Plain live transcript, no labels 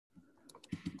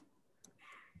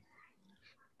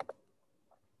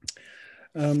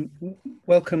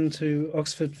Welcome to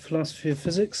Oxford Philosophy of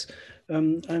Physics.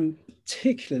 I'm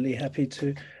particularly happy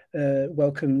to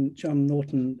welcome John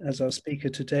Norton as our speaker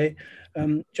today.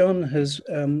 John has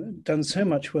done so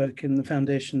much work in the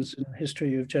foundations and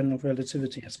history of general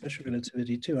relativity, special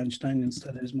relativity too, Einsteinian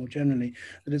studies more generally,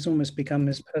 that it's almost become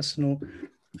his personal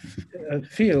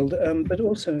field, but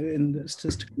also in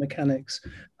statistical mechanics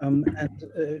and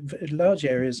large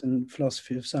areas in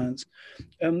philosophy of science.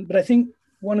 But I think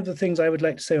one of the things I would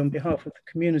like to say on behalf of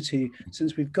the community,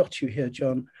 since we've got you here,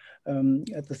 John,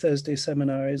 at the Thursday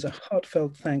seminar, is a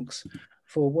heartfelt thanks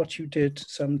for what you did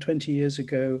some 20 years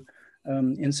ago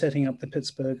in setting up the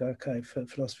Pittsburgh Archive for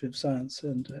Philosophy of Science.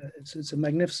 And it's a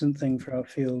magnificent thing for our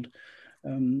field.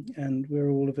 And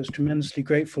we're all of us tremendously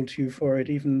grateful to you for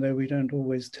it, even though we don't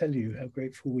always tell you how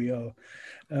grateful we are.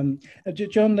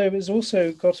 John, though, has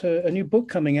also got a new book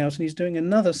coming out, and he's doing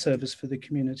another service for the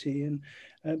community and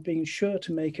being sure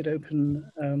to make it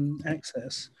open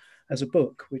access as a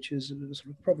book, which is a sort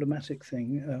of problematic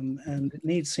thing, and it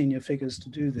needs senior figures to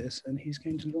do this. And he's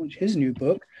going to launch his new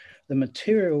book, The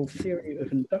Material Theory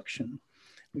of Induction,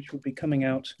 which will be coming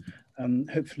out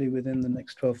hopefully within the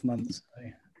next 12 months.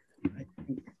 I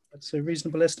think that's a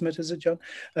reasonable estimate, is it, John?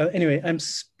 Anyway, I'm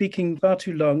speaking far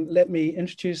too long. Let me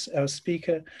introduce our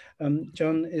speaker.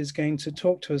 John is going to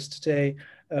talk to us today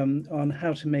on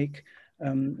how to make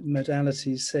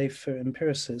modalities safe for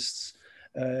empiricists.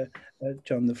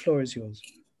 John, the floor is yours.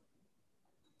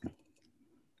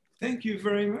 Thank you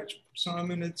very much,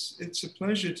 Simon. It's a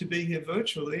pleasure to be here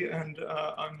virtually, and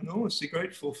I'm enormously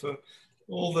grateful for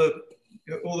all the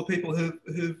people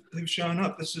who've shown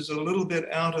up. This is a little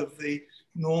bit out of the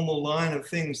normal line of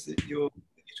things that you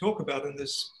talk about in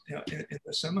this in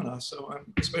the seminar. So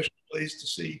I'm especially pleased to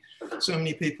see so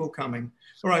many people coming.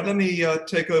 All right, let me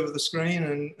take over the screen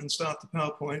and start the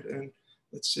PowerPoint, and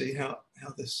let's see how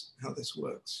this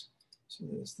works. So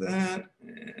there's that,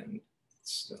 and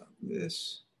let's start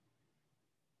this.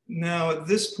 Now at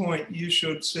this point, you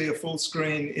should see a full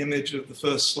screen image of the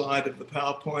first slide of the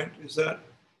PowerPoint. Is that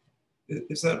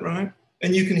right?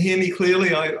 And you can hear me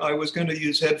clearly. I was going to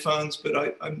use headphones, but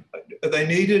are they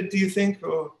needed, do you think?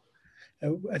 Or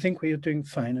I think we are doing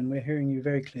fine, and we're hearing you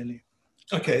very clearly.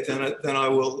 Okay, then I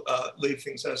will leave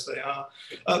things as they are.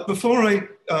 Before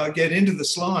I get into the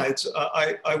slides,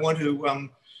 I want to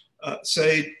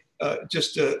say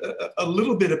just a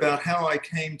little bit about how I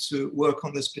came to work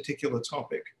on this particular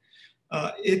topic.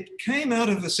 It came out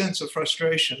of a sense of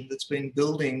frustration that's been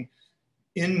building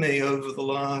in me over the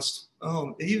last,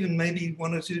 even maybe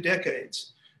 1 or 2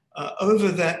 decades. Over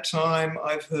that time,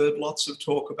 I've heard lots of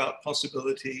talk about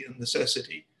possibility and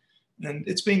necessity, and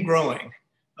it's been growing.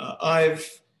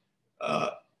 I've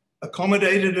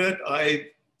accommodated it. I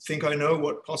think I know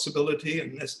what possibility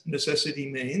and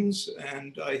necessity means,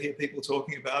 and I hear people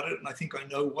talking about it, and I think I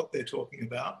know what they're talking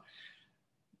about.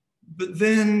 But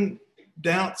then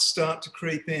doubts start to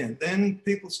creep in. Then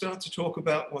people start to talk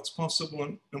about what's possible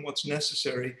and what's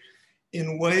necessary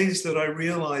in ways that I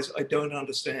realize I don't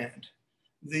understand.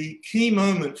 The key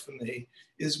moment for me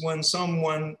is when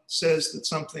someone says that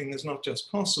something is not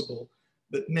just possible,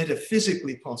 but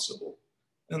metaphysically possible.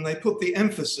 And they put the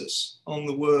emphasis on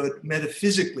the word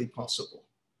metaphysically possible.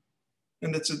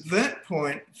 And it's at that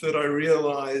point that I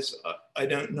realize I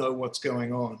don't know what's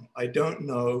going on. I don't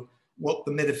know what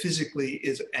the metaphysically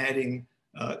is adding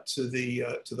to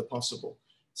the possible.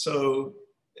 So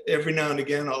every now and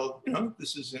again,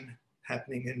 this isn't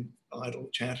happening in idle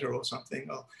chatter or something.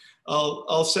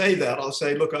 I'll say that. I'll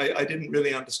say, look, I didn't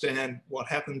really understand what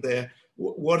happened there.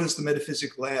 What is the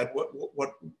metaphysical add?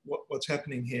 What's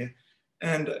happening here?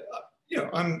 And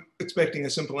I'm expecting a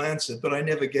simple answer, but I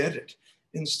never get it.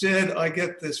 Instead, I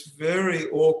get this very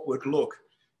awkward look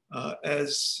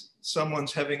as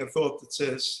someone's having a thought that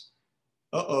says,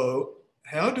 uh-oh,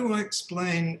 how do I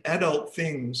explain adult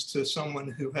things to someone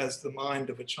who has the mind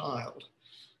of a child?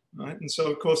 Right? And so,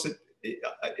 of course,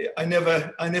 I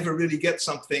never really get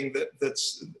something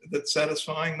that's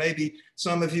satisfying. Maybe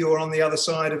some of you are on the other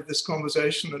side of this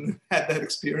conversation and had that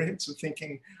experience of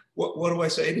thinking, what do I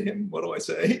say to him? What do I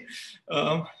say?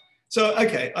 So,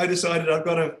 okay, I decided I've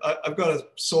got to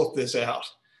sort this out.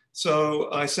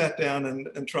 So I sat down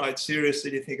and tried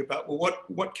seriously to think about, well,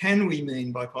 what can we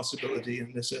mean by possibility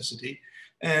and necessity?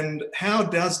 And how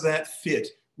does that fit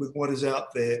with what is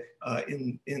out there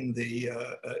in the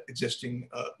existing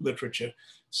literature?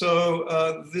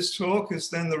 So this talk is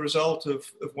then the result of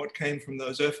what came from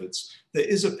those efforts. There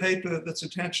is a paper that's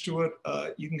attached to it.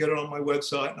 You can get it on my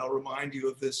website, and I'll remind you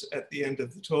of this at the end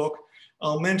of the talk.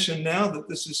 I'll mention now that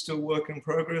this is still work in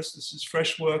progress. This is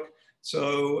fresh work.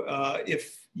 So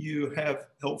if you have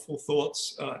helpful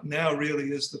thoughts, now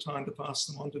really is the time to pass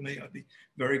them on to me. I'd be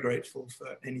very grateful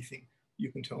for anything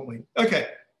you can tell me. Okay,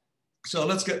 so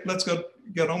let's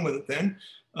get on with it then.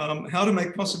 How to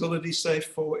make possibility safe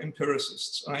for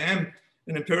empiricists. I am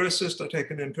an empiricist. I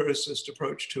take an empiricist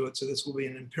approach to it. So this will be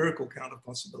an empirical count of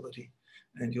possibility,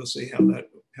 and you'll see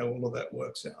how all of that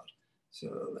works out. So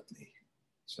let me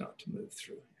start to move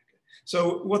through. Okay.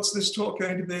 So what's this talk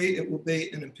going to be? It will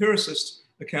be an empiricist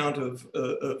account of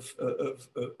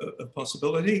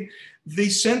possibility. The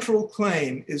central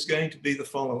claim is going to be the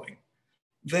following.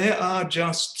 There are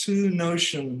just two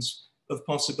notions of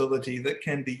possibility that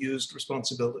can be used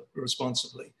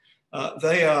responsibly.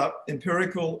 They are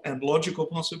empirical and logical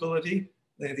possibility.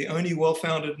 They're the only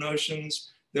well-founded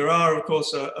notions. There are, of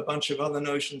course, a bunch of other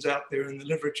notions out there in the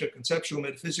literature: conceptual,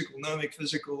 metaphysical, nomic,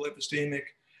 physical, epistemic.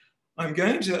 I'm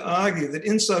going to argue that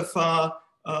insofar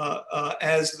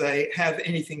as they have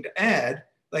anything to add,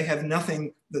 they have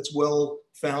nothing that's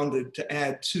well-founded to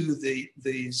add to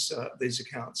these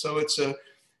accounts. So it's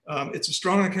a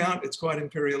strong account. It's quite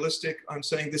imperialistic. I'm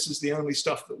saying this is the only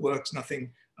stuff that works.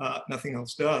 Nothing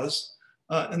else does.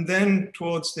 And then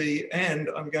towards the end,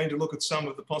 I'm going to look at some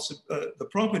of the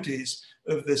properties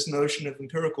of this notion of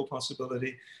empirical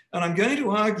possibility. And I'm going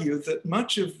to argue that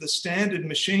much of the standard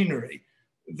machinery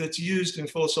that's used in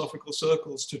philosophical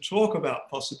circles to talk about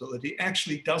possibility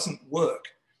actually doesn't work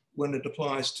when it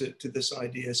applies to this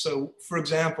idea. So, for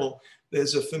example,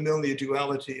 there's a familiar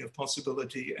duality of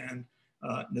possibility and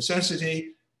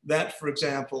necessity. That, for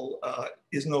example,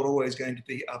 is not always going to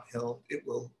be upheld. It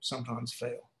will sometimes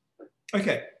fail.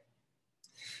 Okay,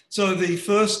 so the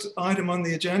first item on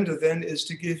the agenda then is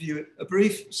to give you a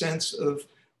brief sense of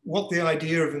what the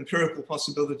idea of empirical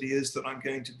possibility is that I'm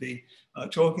going to be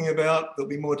talking about. There'll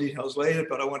be more details later,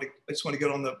 but I just want to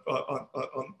get on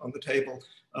the table,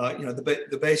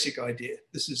 the basic idea.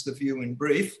 This is the view in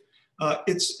brief.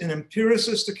 It's an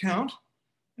empiricist account,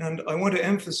 and I want to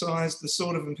emphasize the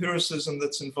sort of empiricism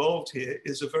that's involved here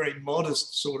is a very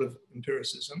modest sort of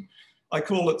empiricism. I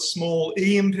call it small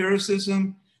e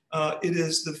empiricism. It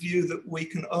is the view that we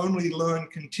can only learn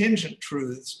contingent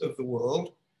truths of the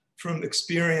world from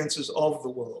experiences of the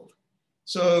world.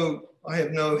 So I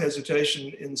have no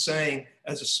hesitation in saying,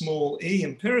 as a small e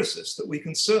empiricist, that we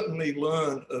can certainly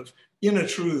learn of inner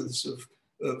truths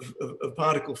of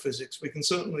particle physics. We can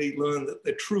certainly learn that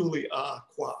there truly are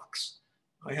quarks.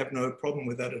 I have no problem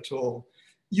with that at all.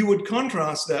 You would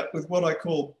contrast that with what I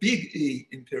call big E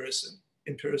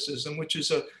empiricism, which is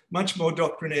a much more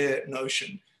doctrinaire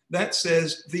notion. That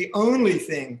says the only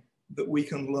thing that we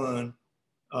can learn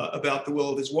about the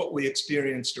world is what we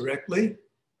experience directly.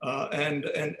 And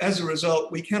as a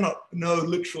result, we cannot know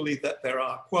literally that there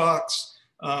are quarks.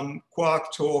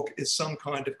 Quark talk is some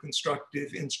kind of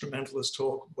constructive instrumentalist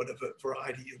talk, whatever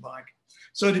variety you like.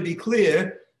 So to be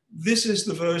clear, this is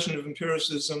the version of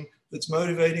empiricism that's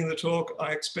motivating the talk.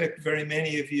 I expect very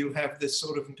many of you have this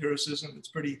sort of empiricism. It's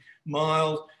pretty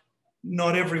mild.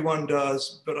 Not everyone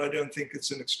does, but I don't think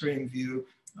it's an extreme view.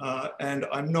 And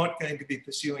I'm not going to be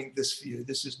pursuing this view.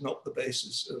 This is not the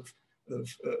basis of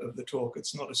the talk.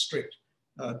 It's not a strict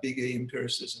big E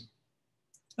empiricism.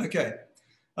 Okay,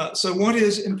 so what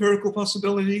is empirical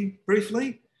possibility,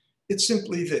 briefly? It's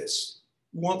simply this.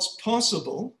 What's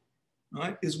possible,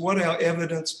 right, is what our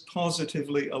evidence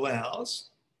positively allows.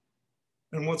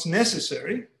 And what's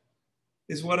necessary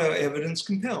is what our evidence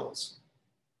compels,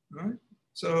 right?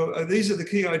 So these are the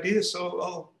key ideas. So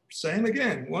I'll say them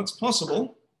again. What's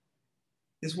possible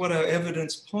is what our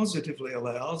evidence positively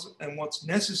allows, and what's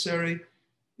necessary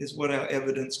is what our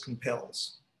evidence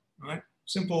compels, right?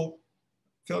 Simple,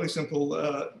 fairly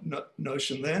simple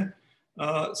notion there.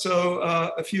 So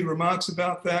a few remarks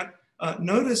about that.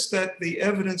 Notice that the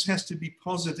evidence has to be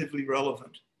positively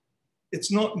relevant.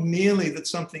 It's not merely that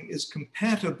something is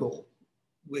compatible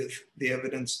with the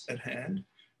evidence at hand.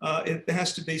 It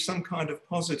has to be some kind of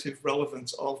positive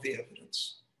relevance of the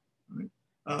evidence.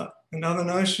 Right? Another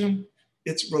notion,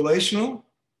 it's relational.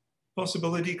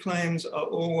 Possibility claims are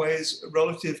always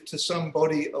relative to some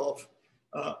body of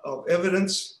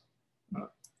evidence,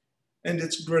 and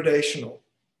it's gradational.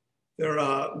 There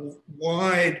are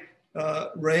wide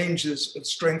ranges of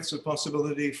strengths of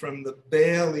possibility, from the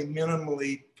barely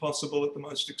minimally possible at the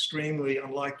most extremely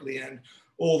unlikely end,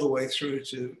 all the way through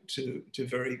to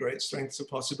very great strengths of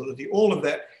possibility. All of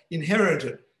that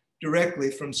inherited directly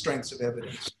from strengths of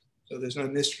evidence. So there's no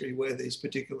mystery where these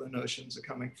particular notions are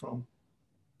coming from.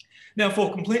 Now,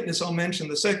 for completeness, I'll mention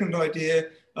the second idea,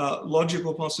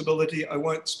 logical possibility. I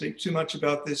won't speak too much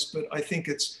about this, but I think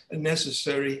it's a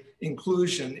necessary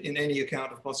inclusion in any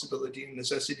account of possibility and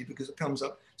necessity because it comes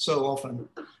up so often.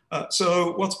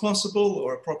 So what's possible,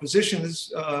 or a proposition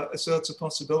asserts a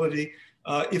possibility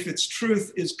if its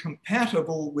truth is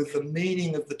compatible with the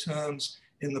meaning of the terms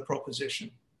in the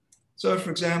proposition. So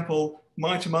for example,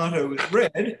 my tomato is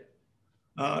red.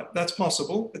 That's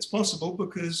possible. It's possible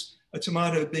because a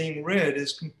tomato being red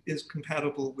is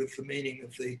compatible with the meaning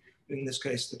of the, in this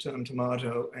case, the term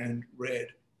tomato and red.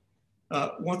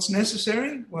 What's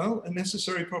necessary? Well, a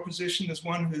necessary proposition is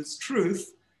one whose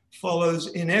truth follows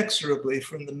inexorably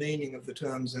from the meaning of the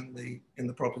terms in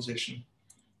the proposition.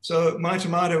 So my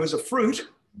tomato is a fruit,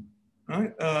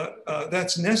 right?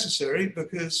 That's necessary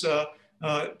because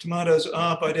tomatoes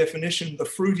are by definition the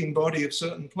fruiting body of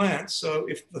certain plants. So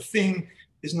if the thing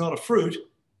is not a fruit,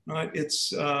 right,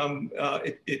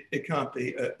 it can't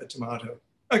be a tomato.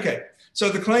 Okay, so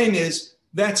the claim is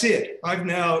that's it. I've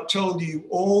now told you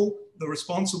all the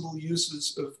responsible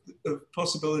uses of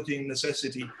possibility and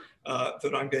necessity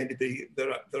that I'm going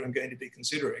to be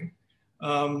considering.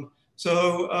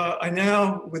 So I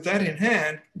now, with that in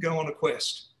hand, go on a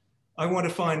quest. I want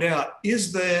to find out,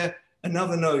 is there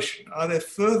another notion? Are there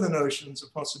further notions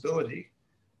of possibility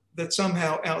that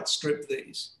somehow outstrip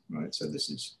these? Right. So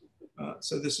this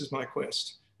is my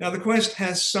quest. Now the quest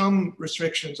has some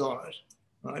restrictions on it.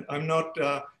 Right. I'm not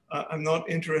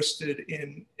interested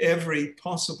in every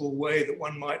possible way that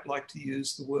one might like to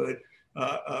use the word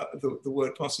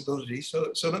possibility.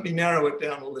 So let me narrow it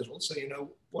down a little so you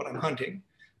know what I'm hunting.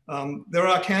 There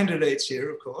are candidates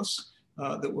here, of course,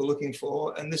 that we're looking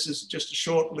for, and this is just a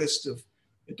short list of.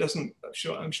 It doesn't,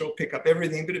 I'm sure, pick up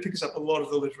everything, but it picks up a lot of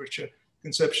the literature: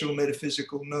 conceptual,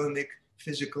 metaphysical, nomic,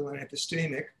 physical, and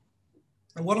epistemic.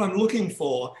 And what I'm looking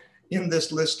for in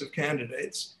this list of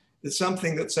candidates is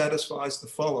something that satisfies the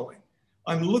following.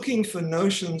 I'm looking for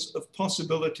notions of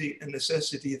possibility and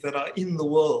necessity that are in the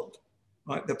world,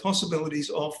 right? The possibilities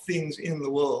of things in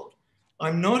the world.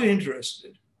 I'm not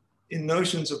interested in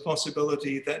notions of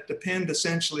possibility that depend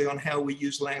essentially on how we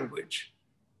use language,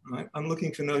 right? I'm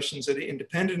looking for notions that are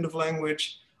independent of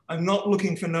language. I'm not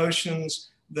looking for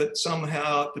notions that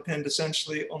somehow depend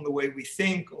essentially on the way we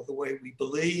think or the way we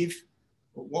believe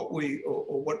or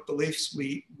what beliefs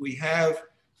we have.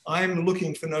 I'm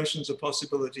looking for notions of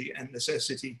possibility and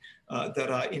necessity that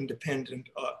are independent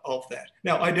of that.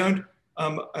 Now, I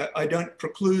don't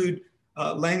preclude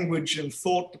language and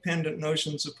thought-dependent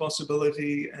notions of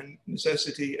possibility and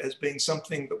necessity as being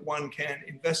something that one can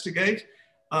investigate.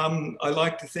 I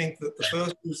like to think that the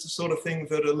first is the sort of thing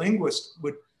that a linguist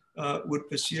would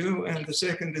pursue, and the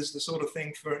second is the sort of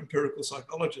thing for empirical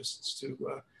psychologists to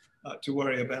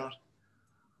worry about.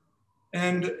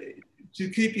 And to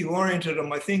keep you oriented on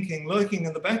my thinking, lurking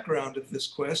in the background of this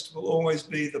quest will always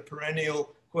be the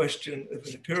perennial question of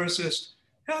an empiricist.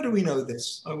 How do we know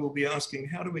this? I will be asking,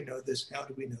 how do we know this? How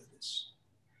do we know this?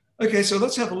 Okay, so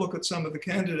let's have a look at some of the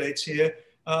candidates here.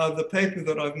 The paper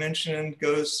that I've mentioned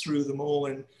goes through them all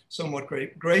in somewhat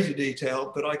greater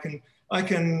detail, but I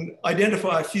can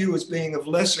identify a few as being of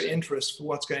lesser interest for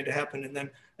what's going to happen, and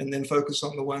then focus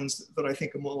on the ones that I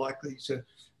think are more likely to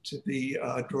be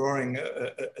drawing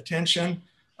attention.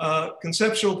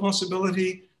 Conceptual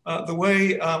possibility, the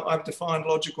way I've defined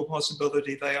logical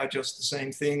possibility, they are just the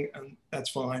same thing, and that's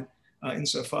fine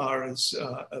insofar as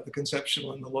the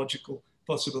conceptual and the logical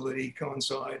possibility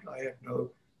coincide. I have no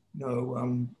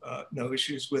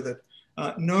issues with it.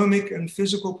 Nomic and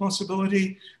physical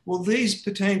possibility, well, these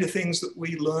pertain to things that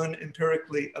we learn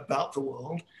empirically about the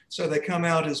world. So they come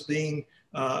out as being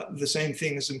the same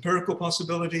thing as empirical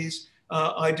possibilities.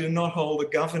 I do not hold a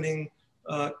governing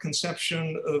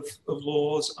conception of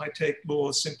laws. I take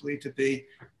laws simply to be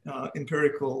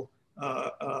empirical,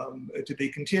 to be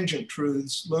contingent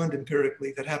truths learned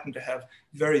empirically that happen to have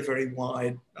very, very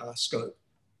wide scope.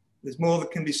 There's more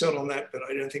that can be said on that, but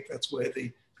I don't think that's where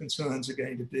the concerns are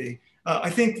going to be. I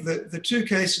think the two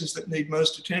cases that need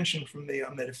most attention from me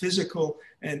are metaphysical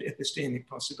and epistemic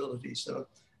possibilities. So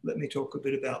let me talk a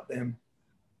bit about them.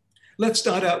 Let's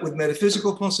start out with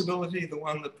metaphysical possibility, the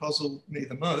one that puzzled me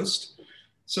the most.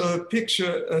 So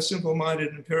picture a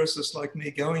simple-minded empiricist like me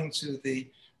going to the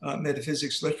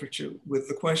metaphysics literature with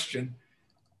the question,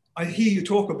 I hear you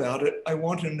talk about it, I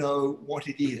want to know what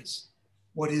it is.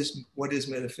 What is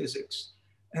metaphysics?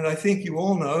 And I think you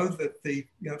all know that the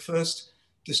first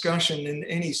discussion in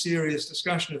any serious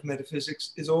discussion of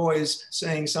metaphysics is always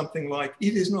saying something like,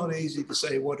 it is not easy to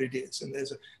say what it is. And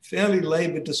there's a fairly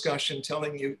labored discussion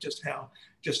telling you just how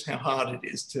hard it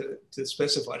is to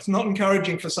specify. It's not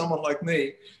encouraging for someone like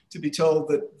me to be told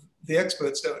that the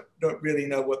experts don't really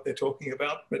know what they're talking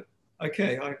about, but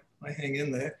okay, I hang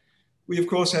in there. We, of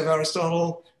course, have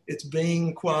Aristotle. It's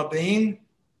being qua being.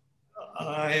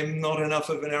 I'm not enough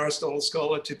of an Aristotle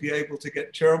scholar to be able to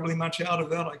get terribly much out of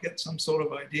that. I get some sort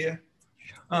of idea.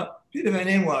 Peter van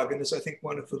Inwagen is, I think,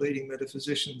 one of the leading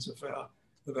metaphysicians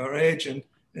of our age. And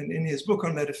in his book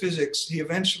on metaphysics, he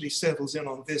eventually settles in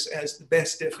on this as the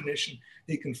best definition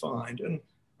he can find. And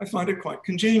I find it quite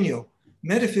congenial.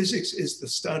 Metaphysics is the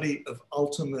study of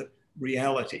ultimate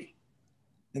reality.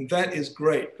 And that is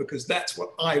great because that's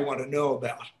what I want to know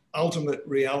about, ultimate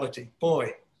reality.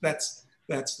 Boy, that's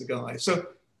the guy. So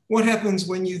what happens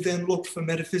when you then look for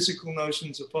metaphysical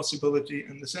notions of possibility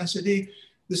and necessity?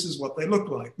 This is what they look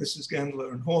like. This is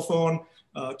Gandler and Hawthorne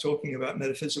talking about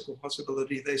metaphysical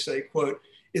possibility. They say, quote,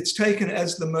 it's taken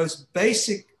as the most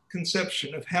basic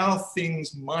conception of how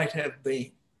things might have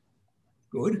been.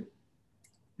 Good.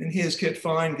 And here's Kit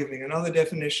Fine giving another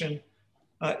definition.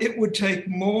 It would take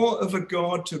more of a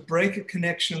God to break a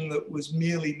connection that was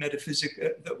merely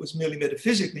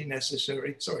metaphysically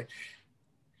necessary. Sorry.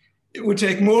 It would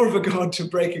take more of a God to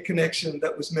break a connection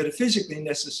that was metaphysically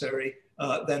necessary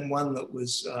than one that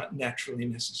was naturally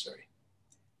necessary.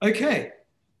 Okay,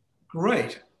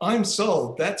 great. I'm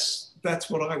sold. That's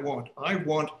what I want. I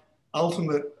want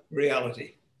ultimate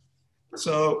reality.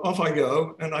 So off I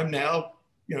go, and I'm now,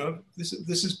 this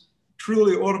is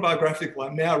truly autobiographical.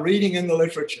 I'm now reading in the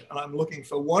literature, and I'm looking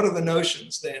for what are the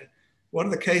notions then, what are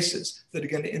the cases that are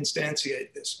going to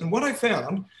instantiate this. And what I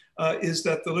found is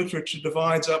that the literature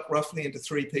divides up roughly into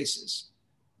 3 pieces,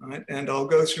 right? And I'll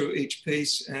go through each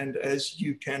piece, and as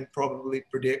you can probably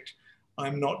predict,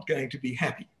 I'm not going to be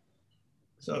happy.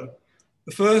 So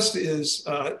the first is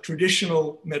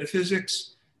traditional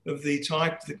metaphysics of the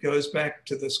type that goes back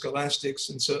to the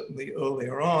scholastics and certainly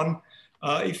earlier on.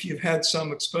 If you've had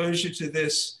some exposure to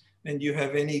this and you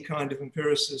have any kind of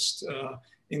empiricist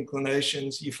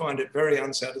inclinations, you find it very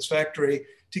unsatisfactory.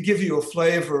 To give you a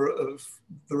flavor of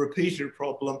the repeater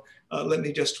problem, let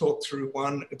me just talk through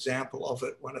one example of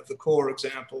it, one of the core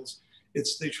examples.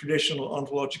 It's the traditional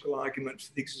ontological argument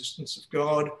for the existence of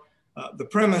God. The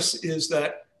premise is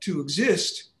that to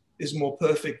exist is more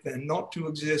perfect than not to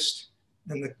exist.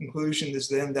 And the conclusion is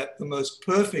then that the most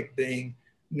perfect being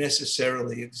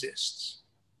necessarily exists.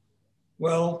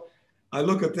 Well, I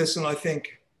look at this and I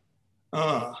think,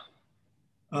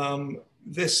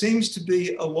 there seems to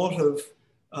be a lot of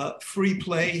free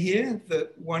play here,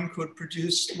 that one could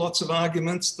produce lots of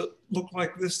arguments that look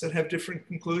like this, that have different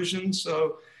conclusions.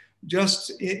 So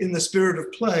just in the spirit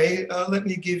of play, let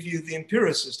me give you the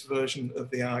empiricist version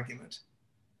of the argument.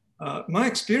 My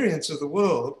experience of the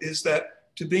world is that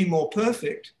to be more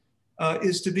perfect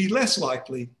is to be less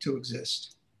likely to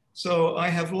exist. So I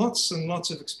have lots and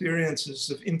lots of experiences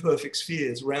of imperfect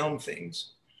spheres, round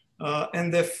things,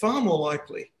 and they're far more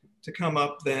likely to come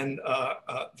up than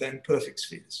perfect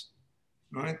spheres,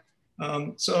 right?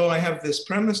 So I have this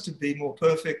premise: to be more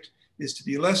perfect is to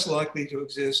be less likely to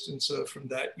exist. And so from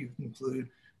that, you conclude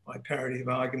by parity of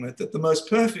argument that the most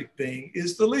perfect being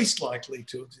is the least likely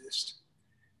to exist.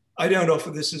 I don't offer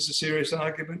this as a serious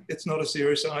argument. It's not a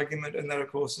serious argument. And that,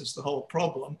 of course, is the whole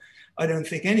problem. I don't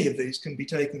think any of these can be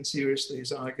taken seriously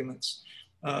as arguments.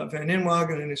 Van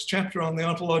Inwagen, in his chapter on the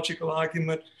ontological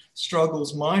argument,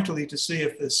 struggles mightily to see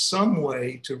if there's some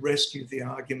way to rescue the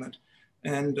argument.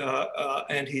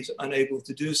 And he's unable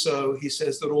to do so. He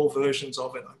says that all versions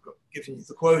of it, I've given you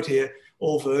the quote here,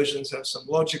 all versions have some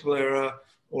logical error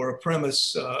or a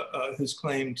premise whose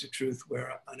claim to truth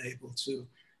we're unable to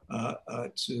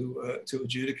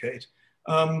adjudicate.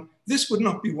 This would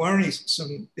not be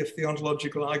worrisome if the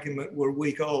ontological argument were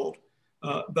week old,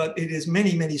 but it is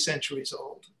many, many centuries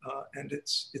old, and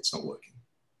it's not working.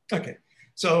 Okay,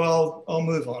 so I'll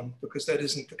move on, because that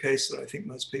isn't the case that I think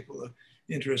most people are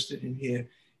interested in here.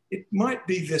 It might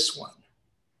be this one.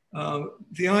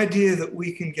 The idea that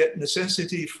we can get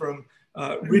necessity from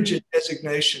rigid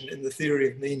designation in the theory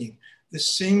of meaning.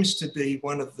 This seems to be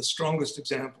one of the strongest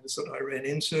examples that I ran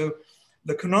into.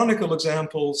 The canonical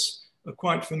examples are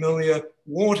quite familiar.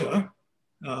 Water,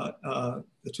 the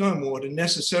term water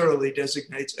necessarily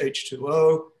designates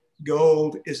H2O.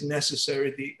 Gold is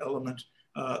necessary, the element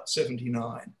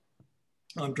 79.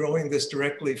 I'm drawing this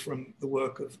directly from the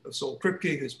work of Saul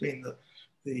Kripke, who's been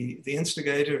the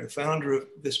instigator and founder of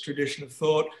this tradition of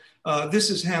thought. This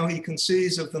is how he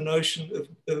conceives of the notion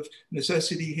of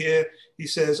necessity here. He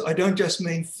says, I don't just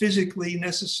mean physically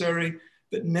necessary,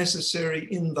 but necessary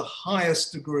in the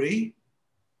highest degree,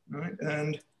 right?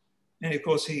 And of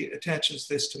course, he attaches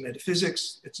this to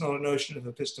metaphysics. It's not a notion of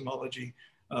epistemology,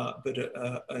 but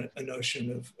a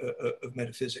notion of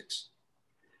metaphysics.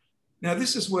 Now,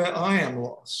 this is where I am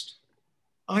lost.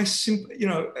 I simply, you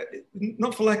know,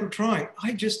 not for lack of trying,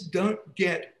 I just don't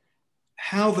get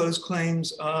how those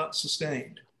claims are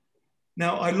sustained.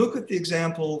 Now, I look at the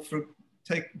example for,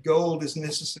 take gold as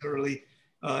necessarily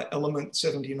element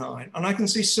 79, and I can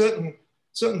see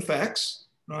certain facts,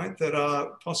 right, that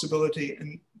are possibility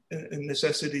and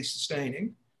necessity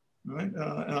sustaining, right?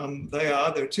 There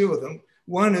are two of them.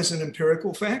 One is an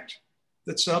empirical fact,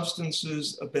 that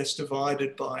substances are best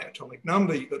divided by atomic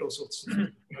number. You've got all sorts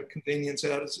of convenience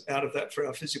out of that for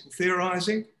our physical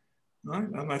theorizing, right?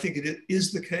 I think it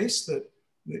is the case that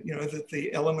that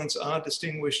the elements are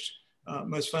distinguished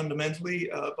most fundamentally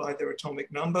by their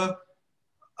atomic number.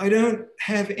 I don't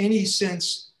have any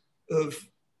sense of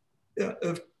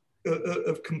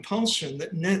compulsion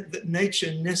that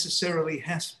nature necessarily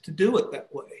has to do it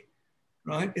that way,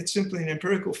 right? It's simply an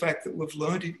empirical fact that we've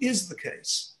learned it is the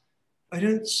case. I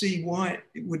don't see why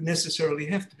it would necessarily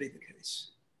have to be the case.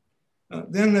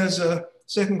 Then there's a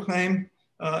second claim.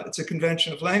 It's a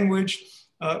convention of language.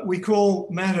 We call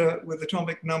matter with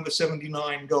atomic number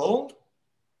 79 gold.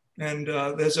 And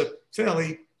there's a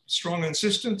fairly strong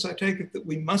insistence, I take it, that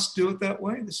we must do it that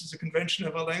way. This is a convention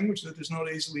of our language that is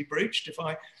not easily breached.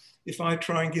 If I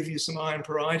try and give you some iron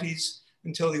parietes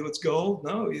and tell you it's gold,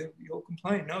 no, you'll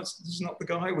complain. No, this is not the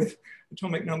guy with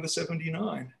atomic number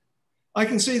 79. I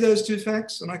can see those two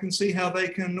facts, and I can see how they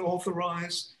can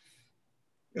authorize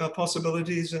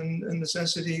possibilities and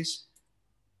necessities.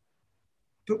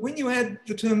 But when you add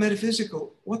the term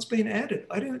metaphysical, what's been added?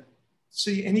 I don't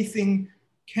see anything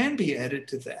can be added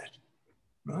to that,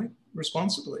 right?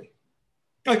 Responsibly.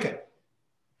 Okay,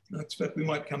 I expect we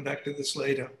might come back to this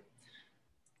later.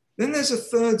 Then there's a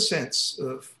third sense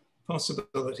of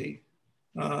possibility.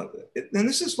 And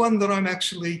this is one that I'm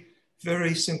actually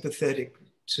very sympathetic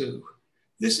to.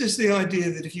 This is the idea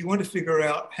that if you want to figure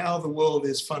out how the world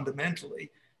is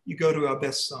fundamentally, you go to our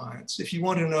best science. If you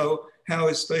want to know how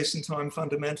is space and time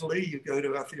fundamentally, you go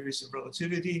to our theories of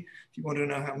relativity. If you want to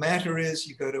know how matter is,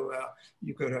 you go to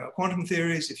our quantum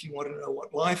theories. If you want to know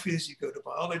what life is, you go to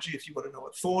biology. If you want to know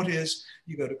what thought is,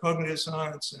 you go to cognitive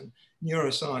science and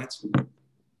neuroscience.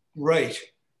 Great.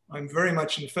 I'm very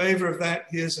much in favor of that.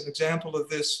 Here's an example of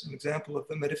this, an example of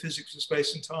the metaphysics of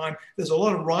space and time. There's a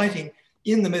lot of writing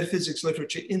in the metaphysics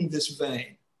literature in this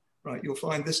vein, right? You'll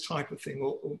find this type of thing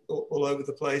all over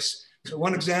the place. So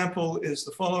one example is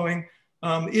the following.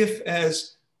 If,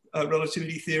 as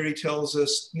relativity theory tells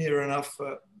us near enough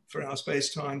for our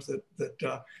space-times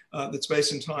that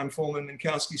space and time form a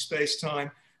Minkowski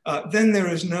space-time, then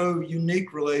there is no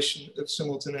unique relation of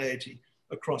simultaneity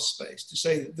across space. To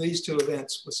say that these two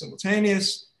events were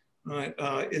simultaneous, right,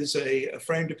 is a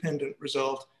frame-dependent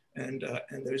result, and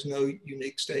there's no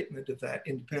unique statement of that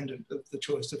independent of the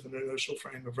choice of an inertial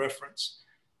frame of reference.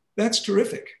 That's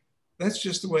terrific. That's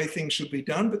just the way things should be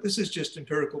done, but this is just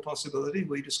empirical possibility.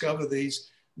 We discover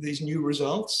these new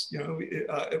results. You know,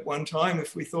 at one time,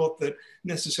 if we thought that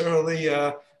necessarily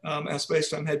our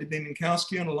space-time had to be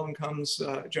Minkowskian, along comes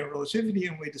general relativity,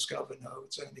 and we discover, no,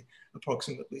 it's only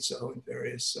approximately so in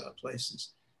various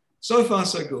places. So far,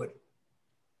 so good.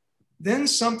 Then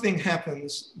something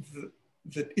happens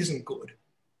that isn't good.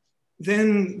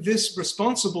 Then this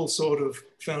responsible sort of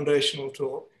foundational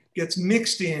talk gets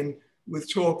mixed in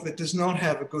with talk that does not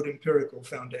have a good empirical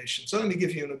foundation. So let me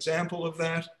give you an example of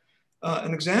that.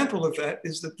 An example of that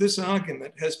is that this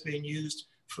argument has been used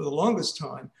for the longest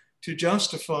time to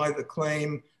justify the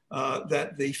claim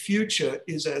that the future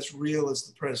is as real as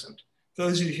the present.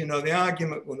 Those of you who know the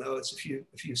argument will know it's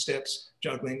a few steps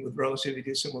juggling with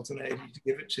relativity simultaneity to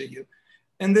give it to you.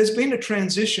 And there's been a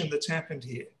transition that's happened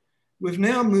here. We've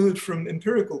now moved from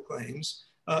empirical claims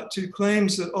to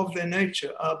claims that of their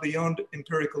nature are beyond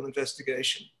empirical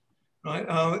investigation,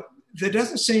 right? There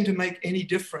doesn't seem to make any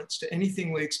difference to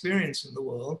anything we experience in the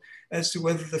world as to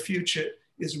whether the future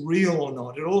is real or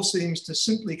not. It all seems to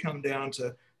simply come down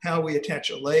to how we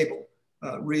attach a label,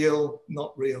 real,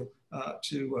 not real,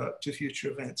 to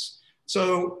future events.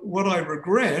 So what I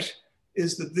regret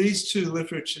is that these two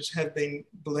literatures have been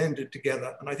blended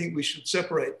together, and I think we should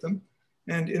separate them.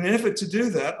 And in an effort to do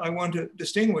that, I want to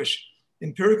distinguish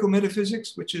empirical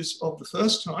metaphysics, which is of the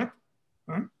first type,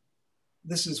 right?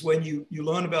 This is when you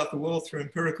learn about the world through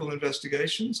empirical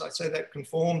investigations. I say that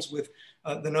conforms with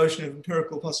the notion of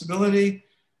empirical possibility.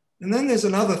 And then there's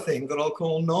another thing that I'll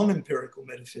call non-empirical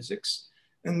metaphysics.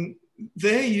 And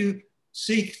there you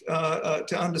seek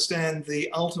to understand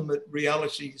the ultimate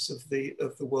realities of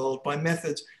the world by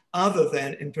methods other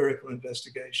than empirical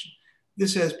investigation.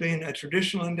 This has been a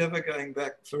traditional endeavor going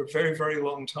back for a very, very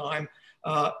long time.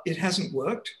 It hasn't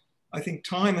worked. I think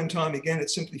time and time again, it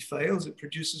simply fails. It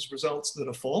produces results that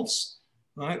are false,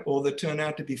 right? Or that turn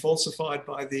out to be falsified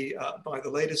by the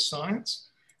latest science.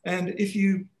 And if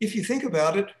you think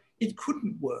about it, it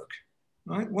couldn't work,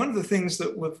 right? One of the things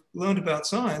that we've learned about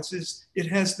science is it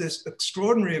has this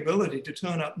extraordinary ability to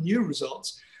turn up new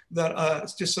results that are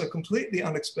just so completely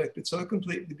unexpected, so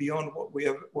completely beyond what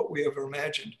we ever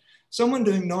imagined. Someone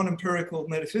doing non-empirical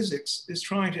metaphysics is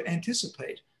trying to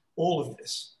anticipate all of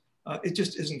this. It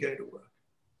just isn't going to work.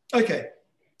 Okay.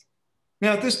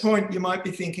 Now, at this point, you might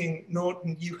be thinking,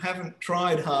 Norton, you haven't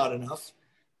tried hard enough.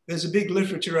 There's a big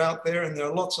literature out there, and there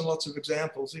are lots and lots of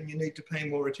examples, and you need to pay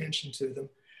more attention to them.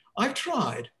 I've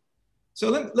tried. So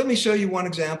let me show you one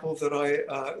example that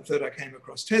I came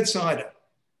across. Ted Sider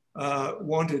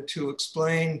wanted to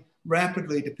explain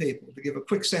rapidly to people, to give a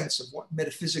quick sense of what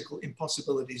metaphysical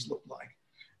impossibilities look like.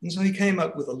 And so he came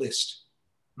up with a list.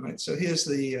 Right? So here's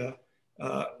the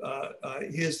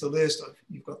list.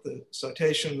 You've got the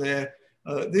citation there.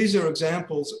 These are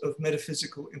examples of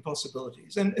metaphysical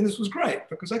impossibilities. And this was great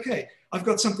because, okay, I've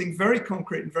got something very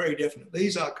concrete and very definite.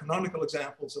 These are canonical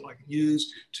examples that I can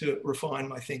use to refine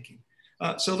my thinking.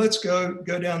 So let's go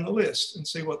down the list and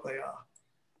see what they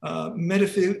are.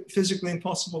 Metaphysically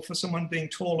impossible for someone being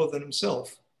taller than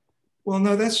himself. Well,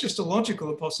 no, that's just a logical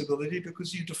impossibility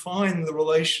because you define the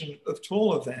relation of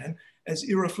taller than as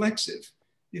irreflexive.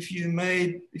 If you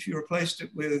replaced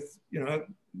it with,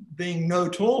 being no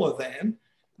taller than,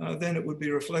 then it would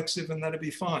be reflexive and that'd be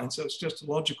fine. So it's just a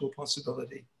logical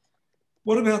possibility.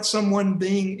 What about someone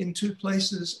being in two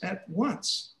places at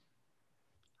once?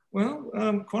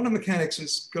 Well, quantum mechanics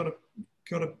has got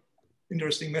a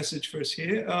interesting message for us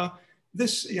here.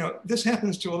 This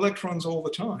happens to electrons all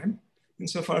the time,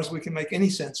 insofar as we can make any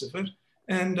sense of it.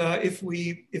 And if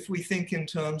we think in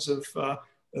terms of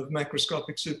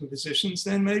macroscopic superpositions,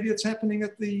 then maybe it's happening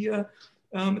at the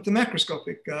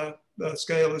macroscopic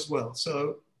scale as well.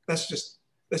 So that's just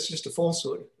a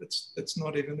falsehood. It's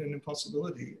not even an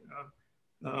impossibility.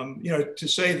 To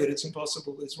say that it's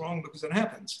impossible is wrong because it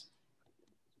happens.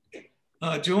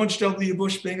 George W.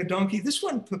 Bush being a donkey. This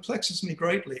one perplexes me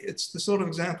greatly. It's the sort of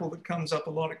example that comes up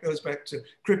a lot. It goes back to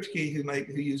Kripke,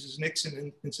 who uses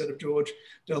Nixon instead of George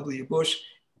W. Bush.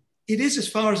 It is, as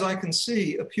far as I can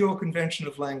see, a pure convention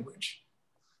of language,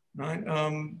 right?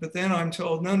 But then I'm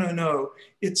told, no,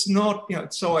 it's not,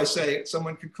 so I say,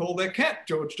 someone could call their cat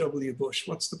George W. Bush.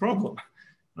 What's the problem?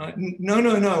 Right?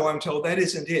 No, I'm told that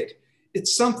isn't it.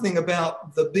 It's something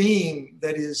about the being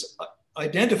that is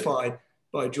identified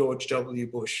by George W.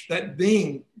 Bush. That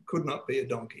being could not be a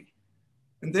donkey.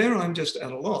 And there I'm just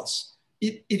at a loss.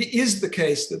 It is the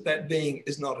case that being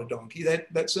is not a donkey.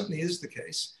 That certainly is the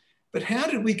case. But how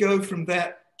did we go from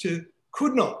that to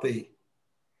could not be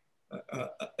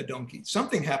a donkey?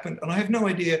 Something happened, and I have no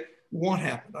idea what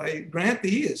happened. I grant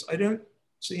the is. I don't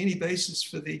see any basis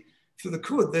for the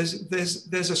could.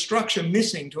 There's a structure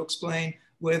missing to explain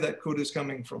where that could is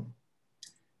coming from.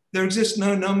 There exist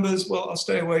no numbers. Well, I'll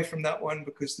stay away from that one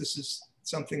because this is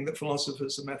something that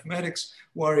philosophers of mathematics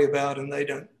worry about, and they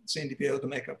don't seem to be able to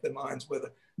make up their minds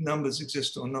whether numbers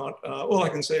exist or not. All I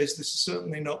can say is this is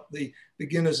certainly not the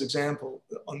beginner's example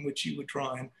on which you would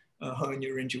try and hone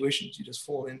your intuitions. You just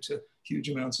fall into huge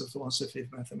amounts of philosophy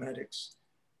of mathematics.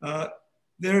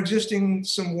 There existing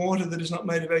some water that is not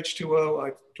made of H2O.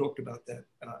 I talked about that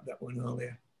one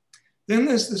earlier. Then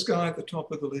there's this guy at the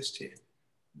top of the list here,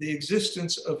 the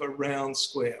existence of a round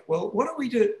square. Well, what are we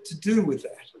to do with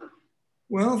that?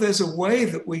 Well, there's a way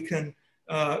that we can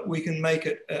make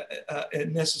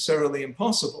it necessarily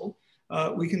impossible.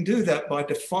 We can do that by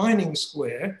defining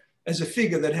square as a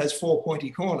figure that has 4 pointy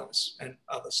corners and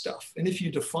other stuff. And if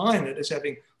you define it as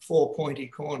having 4 pointy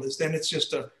corners, then it's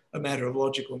just a matter of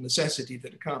logical necessity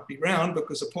that it can't be round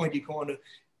because a pointy corner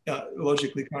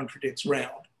logically contradicts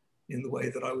round in the way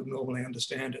that I would normally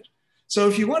understand it. So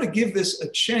if you want to give this a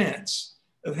chance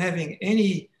of having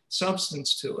any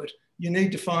substance to it, you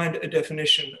need to find a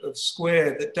definition of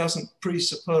square that doesn't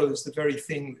presuppose the very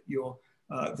thing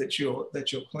that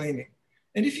you're claiming.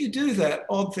 And if you do that,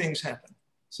 odd things happen.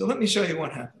 So let me show you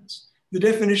what happens. The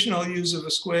definition I'll use of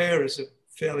a square is a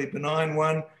fairly benign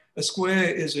one. A square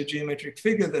is a geometric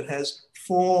figure that has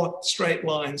 4 straight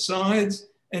line sides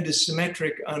and is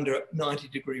symmetric under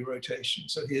 90-degree rotation.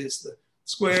 So here's the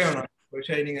square, and I'm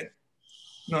rotating it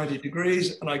 90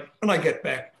 degrees, and I get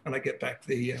back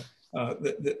the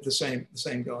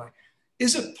same guy.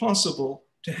 Is it possible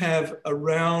to have a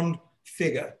round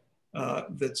figure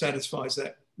that satisfies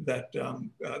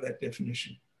that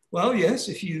definition? Well, yes.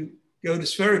 If you go to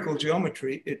spherical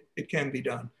geometry, it can be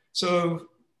done. So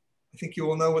I think you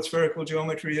all know what spherical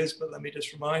geometry is, but let me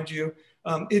just remind you.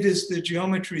 It is the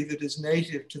geometry that is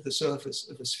native to the surface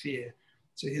of a sphere.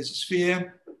 So here's a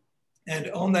sphere, and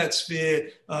on that sphere,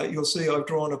 you'll see I've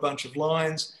drawn a bunch of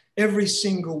lines. Every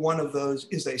single one of those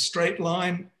is a straight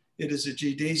line. It is a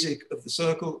geodesic of the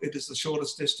circle. It is the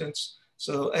shortest distance.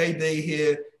 So AB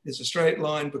here is a straight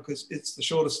line because it's the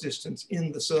shortest distance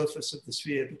in the surface of the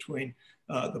sphere between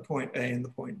the point A and the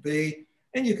point B.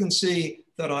 And you can see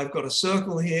that I've got a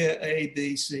circle here. A,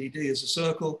 B, C, D is a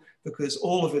circle because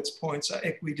all of its points are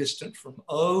equidistant from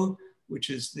O, which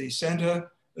is the center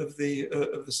of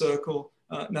the circle,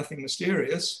 nothing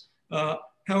mysterious.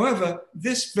 However,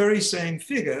 this very same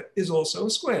figure is also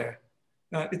a square.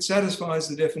 It satisfies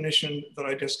the definition that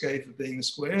I just gave of being a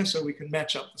square, so we can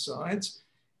match up the sides.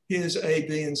 Here's A,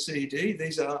 B, and C, D.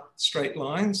 These are straight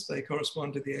lines. They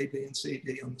correspond to the A, B, and C,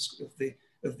 D on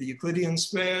of the Euclidean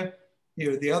sphere.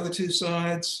 Here are the other two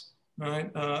sides, right?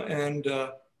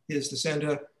 Here's the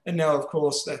center. And now, of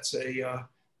course, that's a,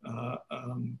 that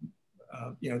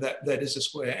is a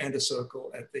square and a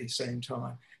circle at the same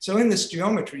time. So in this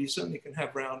geometry, you certainly can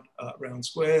have round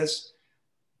squares.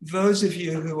 Those of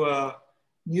you who are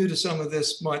new to some of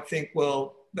this might think,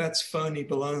 well, that's phony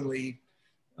baloney,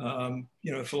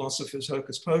 philosophers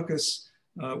hocus pocus.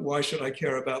 Why should I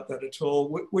care about that at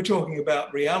all? We're talking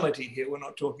about reality here. We're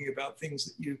not talking about things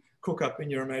that you cook up in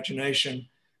your imagination.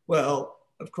 Well,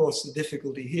 of course, the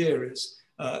difficulty here is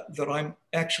that I'm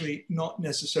actually not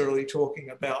necessarily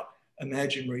talking about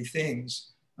imaginary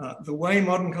things. The way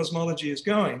modern cosmology is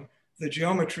going, the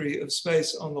geometry of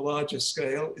space on the largest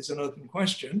scale is an open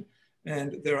question.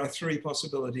 And there are three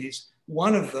possibilities.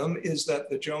 One of them is that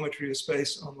the geometry of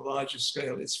space on the largest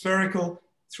scale is spherical,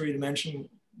 three-dimensional,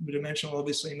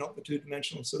 obviously not the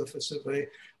two-dimensional surface of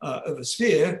a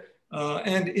sphere.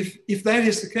 And if that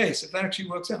is the case, if that actually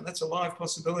works out, that's a live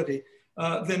possibility,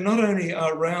 then not only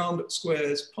are round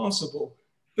squares possible,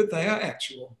 but they are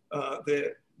actual.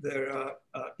 They're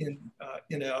in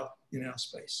our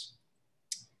space.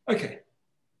 Okay.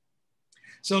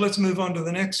 So let's move on to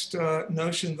the next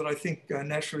notion that I think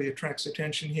naturally attracts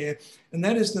attention here, and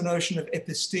that is the notion of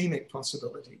epistemic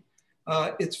possibility.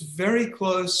 It's very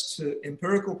close to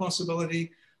empirical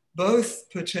possibility. Both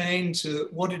pertain to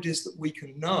what it is that we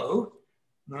can know,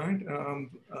 right?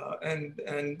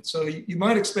 And so you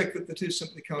might expect that the two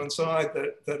simply coincide,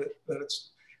 that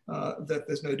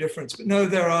there's no difference. But no,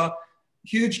 there are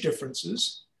huge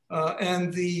differences.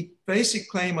 And the basic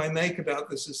claim I make about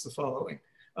this is the following.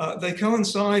 They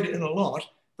coincide in a lot,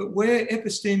 but where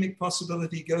epistemic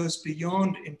possibility goes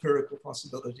beyond empirical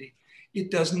possibility,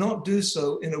 it does not do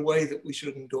so in a way that we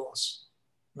should endorse.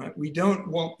 Right? We don't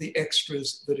want the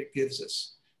extras that it gives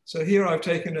us. So here I've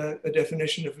taken a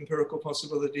definition of empirical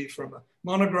possibility from a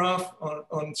monograph on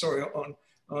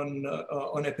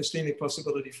epistemic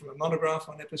possibility from a monograph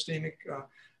on epistemic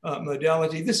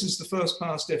modality. This is the first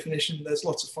pass definition. There's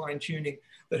lots of fine tuning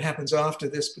that happens after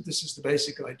this, but this is the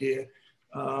basic idea.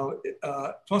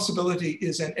 Possibility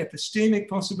is an epistemic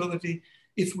possibility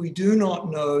if we do not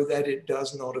know that it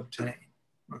does not obtain.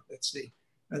 Right,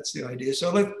 that's the idea. So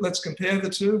let's compare the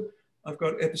two. I've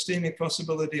got epistemic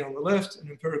possibility on the left and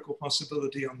empirical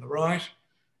possibility on the right.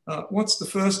 What's the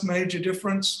first major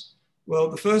difference? Well,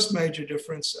 the first major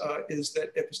difference is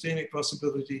that epistemic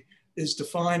possibility is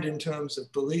defined in terms of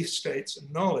belief states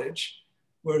and knowledge,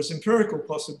 whereas empirical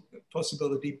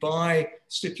possibility by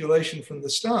stipulation from the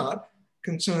start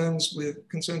concerns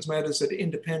matters that are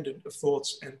independent of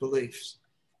thoughts and beliefs.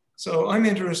 So I'm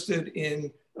interested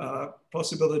in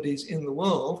possibilities in the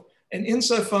world, and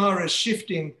insofar as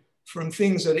shifting from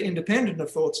things that are independent of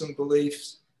thoughts and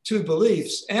beliefs to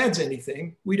beliefs adds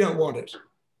anything, we don't want it.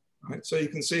 Right? So you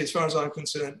can see, as far as I'm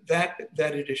concerned, that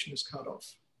addition is cut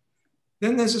off.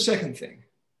 Then there's a second thing.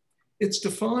 It's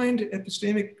defined,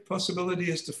 epistemic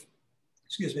possibility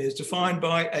is defined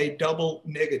by a double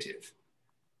negative.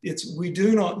 It's we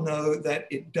do not know that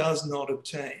it does not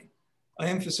obtain. I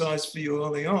emphasized for you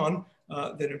early on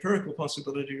that empirical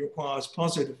possibility requires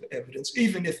positive evidence,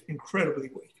 even if incredibly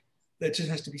weak. There just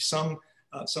has to be some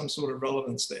sort of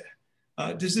relevance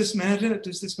there. Does this matter?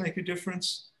 Does this make a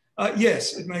difference?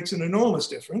 Yes, it makes an enormous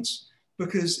difference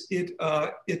because it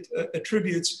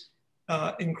attributes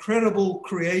incredible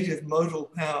creative modal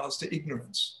powers to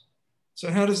ignorance. So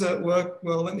how does that work?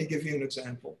 Well, let me give you an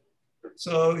example.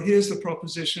 So here's the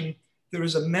proposition. There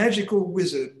is a magical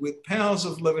wizard with powers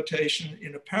of levitation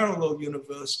in a parallel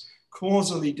universe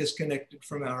causally disconnected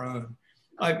from our own.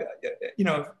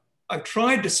 I've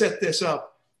tried to set this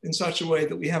up in such a way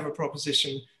that we have a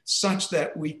proposition such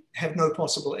that we have no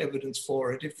possible evidence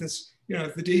for it. If this,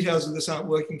 if the details of this aren't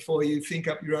working for you, think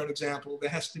up your own example. There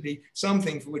has to be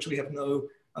something for which we have no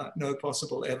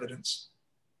possible evidence.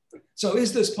 So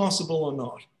is this possible or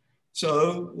not?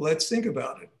 So let's think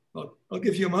about it. I'll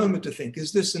give you a moment to think.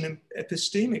 Is this an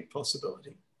epistemic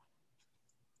possibility?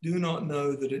 Do not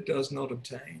know that it does not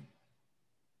obtain.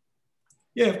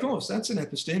 Yeah, of course, that's an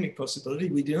epistemic possibility.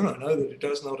 We do not know that it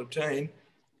does not obtain.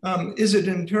 Is it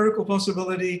an empirical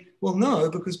possibility? Well, no,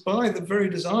 because by the very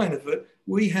design of it,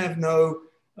 we have no,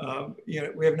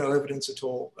 we have no evidence at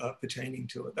all pertaining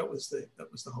to it. That was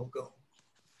the whole goal.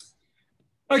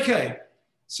 Okay,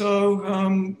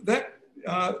 so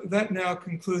that now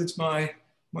concludes my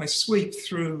sweep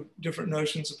through different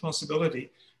notions of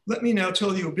possibility. Let me now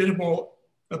tell you a bit more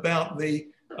about the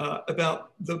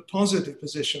positive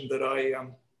position that I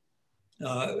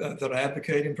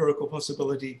advocate, empirical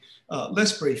possibility,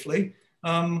 less briefly.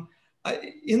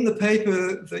 In the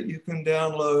paper that you can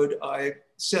download, I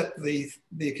set the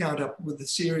account up with a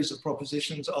series of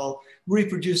propositions. I'll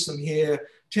reproduce them here,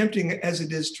 tempting as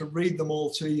it is to read them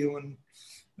all to you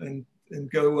and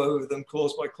go over them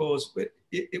clause by clause, but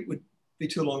it would be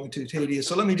too long and too tedious.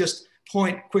 So let me just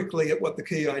point quickly at what the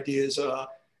key ideas are.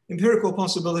 Empirical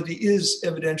possibility is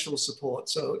evidential support.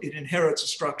 So it inherits a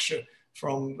structure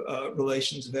from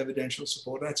relations of evidential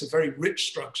support. That's a very rich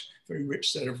structure, very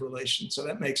rich set of relations. So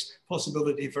that makes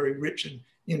possibility a very rich and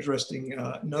interesting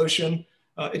notion.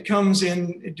 It comes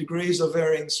in degrees of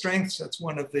varying strengths. That's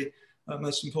one of the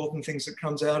most important things that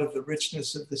comes out of the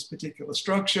richness of this particular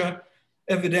structure.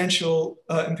 Empirical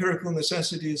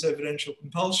necessity is evidential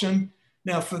compulsion.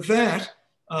 Now for that,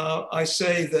 I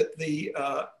say that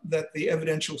the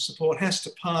evidential support has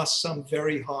to pass some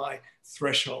very high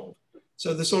threshold.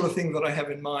 So the sort of thing that I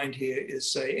have in mind here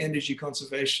is, say, energy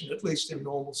conservation, at least in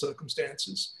normal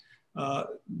circumstances.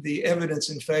 The evidence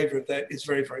in favor of that is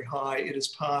very, very high. It has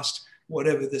passed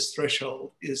whatever this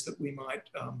threshold is that we might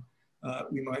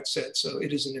set. So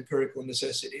it is an empirical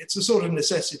necessity. It's the sort of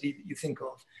necessity that you think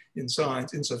of in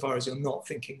science, insofar as you're not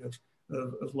thinking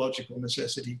of logical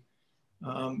necessity.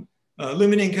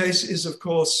 Limiting case is, of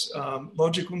course,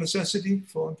 logical necessity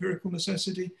for empirical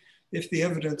necessity. If the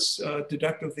evidence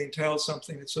deductively entails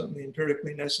something, it's certainly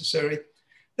empirically necessary.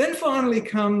 Then finally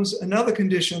comes another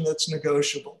condition that's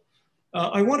negotiable.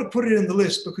 I want to put it in the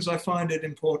list because I find it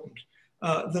important.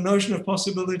 The notion of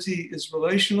possibility is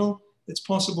relational. It's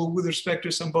possible with respect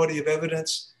to some body of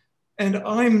evidence. And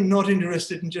I'm not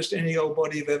interested in just any old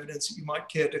body of evidence that you might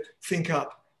care to think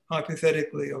up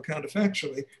hypothetically or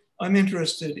counterfactually. I'm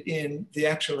interested in the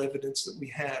actual evidence that we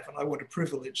have, and I want to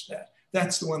privilege that.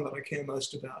 That's the one that I care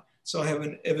most about. So I have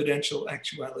an evidential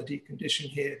actuality condition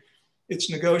here.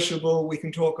 It's negotiable. We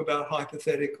can talk about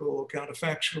hypothetical or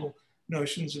counterfactual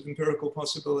notions of empirical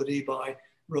possibility by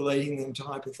relating them to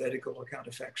hypothetical or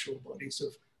counterfactual bodies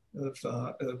of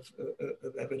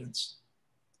evidence.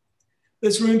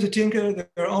 There's room to tinker. There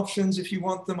are options if you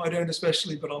want them. I don't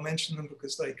especially, but I'll mention them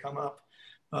because they come up.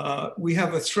 We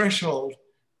have a threshold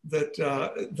that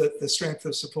the strength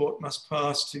of support must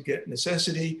pass to get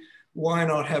necessity. Why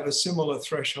not have a similar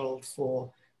threshold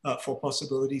for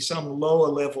possibility, some lower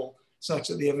level, such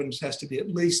that the evidence has to be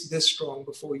at least this strong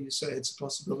before you say it's a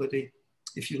possibility,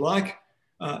 if you like.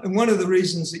 And one of the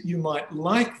reasons that you might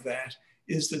like that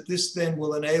is that this then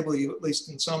will enable you, at least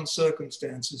in some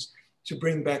circumstances, to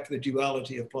bring back the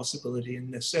duality of possibility and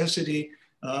necessity.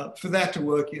 For that to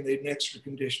work, you need an extra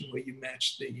condition where you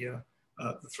match the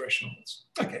thresholds.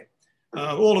 Okay,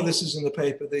 all of this is in the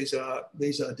paper. These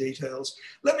are details.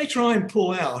 Let me try and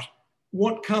pull out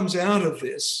what comes out of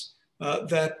this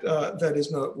that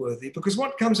is noteworthy, because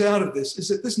what comes out of this is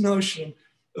that this notion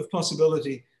of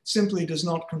possibility simply does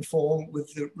not conform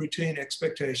with the routine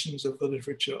expectations of the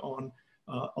literature on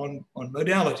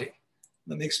modality.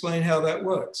 Let me explain how that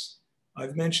works.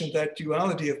 I've mentioned that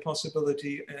duality of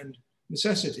possibility and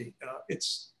necessity.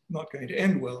 It's not going to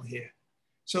end well here.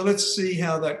 So let's see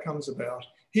how that comes about.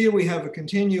 Here we have a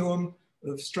continuum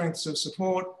of strengths of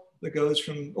support that goes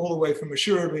from all the way from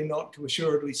assuredly not to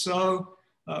assuredly so.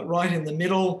 Right in the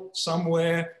middle,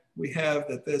 somewhere, we have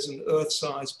that there's an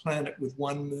Earth-sized planet with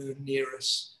one moon near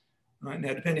us. Right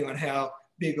now, depending on how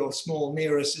big or small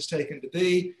near us is taken to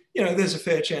be, there's a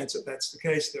fair chance that that's the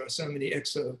case. There are so many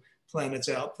exoplanets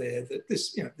out there that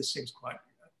this seems quite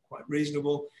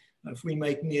reasonable. If we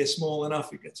make near small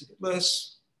enough, it gets a bit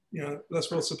less,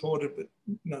 less well supported, but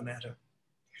no matter.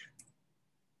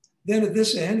 Then at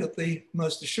this end, at the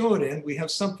most assured end, we have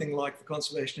something like the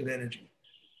conservation of energy.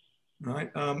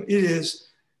 Right? It is,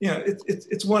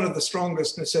 it's one of the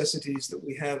strongest necessities that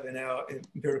we have in our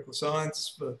empirical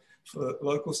science for for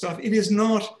local stuff. It is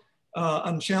not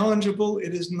unchallengeable.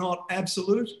 It is not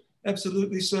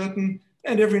absolutely certain.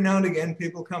 And every now and again,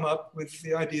 people come up with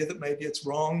the idea that maybe it's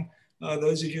wrong.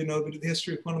 Those of you who know a bit of the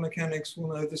history of quantum mechanics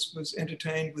will know this was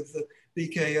entertained with the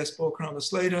BKS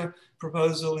Bohr-Kramer-Slater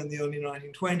proposal in the early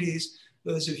 1920s.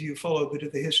 Those of you who follow a bit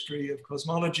of the history of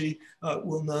cosmology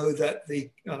will know that the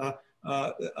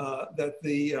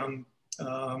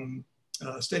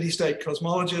steady state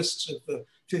cosmologists of the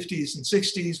 50s and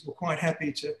 60s were quite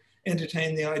happy to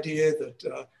entertain the idea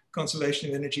that conservation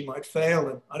of energy might fail.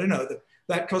 And I don't know,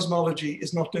 that cosmology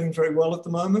is not doing very well at the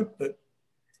moment, but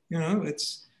you know,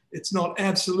 it's not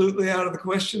absolutely out of the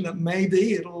question that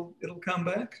maybe it'll come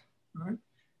back, right?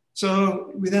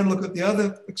 So we then look at the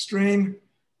other extreme.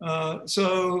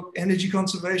 So energy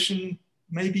conservation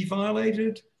may be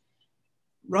violated,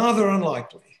 rather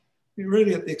unlikely. You're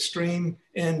really at the extreme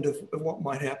end of what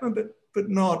might happen, but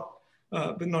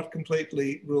not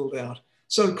completely ruled out.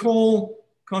 So call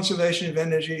conservation of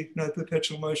energy, no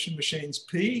perpetual motion machines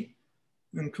P,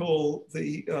 and call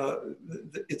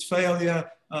its failure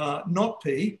not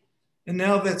P. And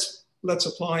now let's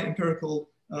apply empirical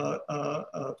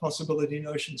possibility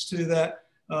notions to that.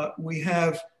 We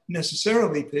have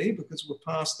necessarily P because we're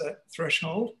past that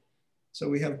threshold. So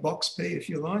we have box P, if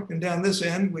you like. And down this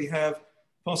end, we have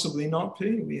possibly not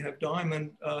P. We have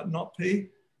diamond not P.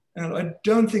 And I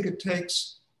don't think it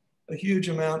takes a huge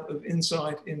amount of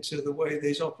insight into the way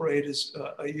these operators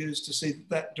are used to see that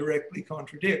that directly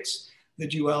contradicts the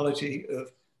duality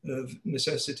of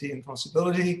necessity and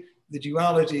possibility. The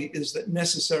duality is that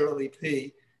necessarily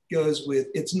P goes with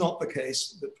it's not the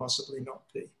case that possibly not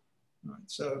P. Right,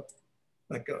 so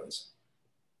that goes.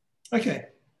 Okay.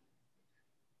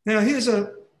 Now here's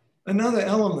another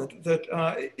element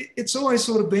that it's always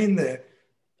sort of been there,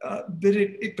 but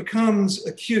it becomes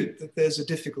acute that there's a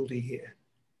difficulty here,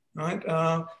 right?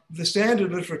 The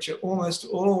standard literature almost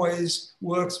always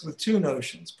works with two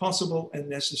notions, possible and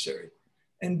necessary.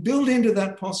 And built into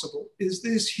that possible is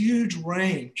this huge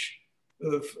range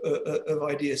of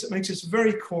ideas. It makes it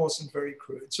very coarse and very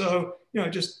crude. So, you know,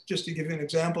 just to give you an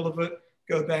example of it,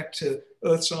 go back to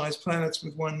Earth-sized planets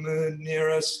with one moon near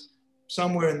us,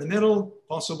 somewhere in the middle,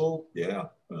 possible, yeah.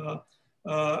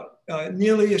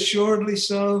 Nearly assuredly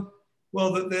so.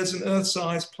 Well, that there's an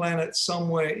Earth-sized planet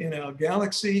somewhere in our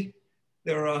galaxy.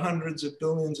 There are hundreds of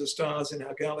billions of stars in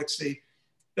our galaxy.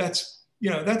 That's, you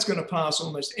know, that's going to pass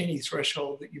almost any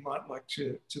threshold that you might like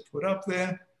to put up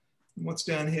there. And what's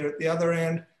down here at the other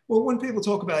end? Well, when people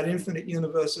talk about infinite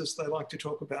universes, they like to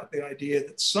talk about the idea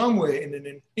that somewhere in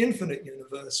an infinite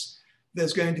universe,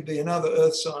 there's going to be another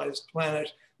Earth-sized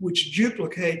planet which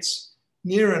duplicates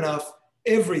near enough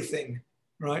everything,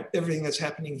 right? Everything that's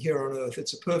happening here on Earth.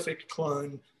 It's a perfect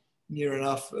clone near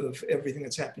enough of everything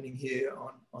that's happening here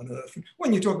on Earth. And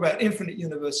when you talk about infinite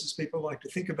universes, people like to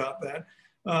think about that.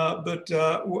 But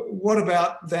what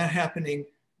about that happening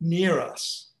near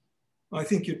us? I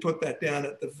think you'd put that down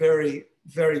at the very,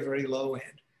 very, very low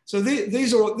end. So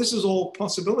this is all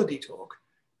possibility talk,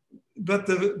 but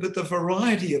the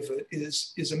variety of it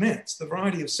is immense. The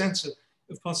variety of sense of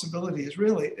possibility is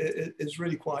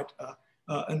really quite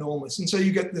enormous. And so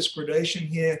you get this gradation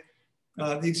here.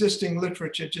 The existing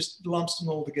literature just lumps them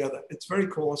all together. It's very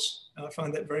coarse. I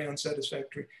find that very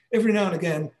unsatisfactory. Every now and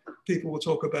again, people will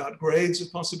talk about grades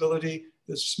of possibility.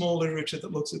 There's small literature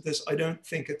that looks at this. I don't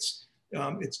think it's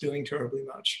doing terribly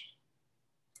much.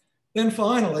 Then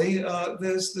finally,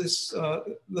 there's this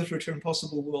literature in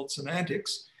possible world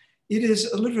semantics. It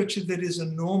is a literature that is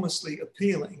enormously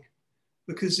appealing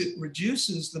because it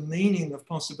reduces the meaning of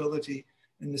possibility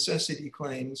and necessity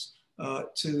claims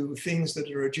to things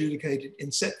that are adjudicated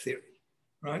in set theory,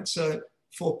 right? So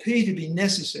for P to be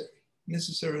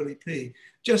necessarily P,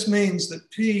 just means that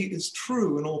P is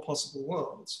true in all possible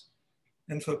worlds.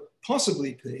 And for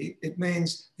possibly P, it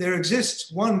means there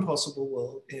exists one possible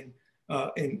world in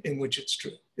which it's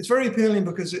true. It's very appealing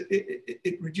because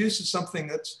it reduces something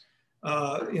that's,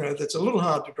 that's a little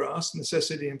hard to grasp,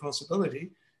 necessity and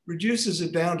possibility, reduces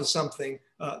it down to something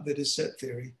that is set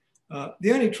theory.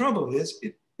 The only trouble is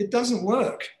it doesn't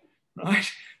work, right?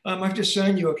 I've just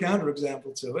shown you a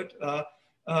counterexample to it.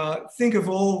 Think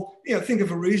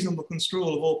of a reasonable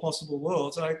construal of all possible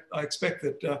worlds. I expect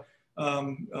that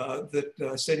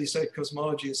steady state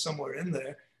cosmology is somewhere in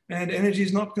there, and energy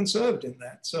is not conserved in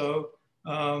that. So,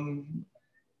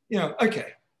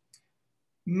 okay,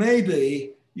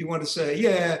 maybe you want to say,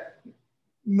 yeah,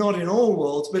 not in all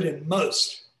worlds, but in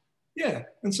most. Yeah,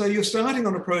 and so you're starting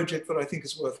on a project that I think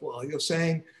is worthwhile. You're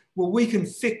saying, well, we can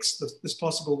fix this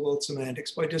possible world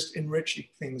semantics by just enriching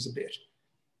things a bit.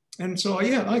 And so,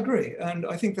 yeah, I agree. And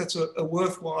I think that's a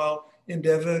worthwhile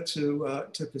endeavor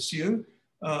to pursue.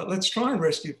 Let's try and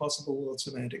rescue possible world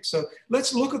semantics. So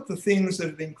let's look at the things that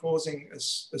have been causing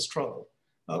us trouble.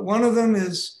 One of them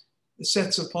is the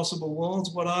sets of possible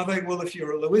worlds. What are they? Well, if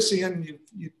you're a Lewisian,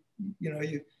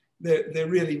 they're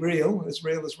really real as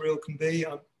real can be.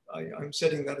 I'm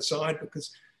setting that aside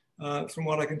because from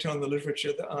what I can tell in the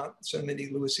literature, there aren't so many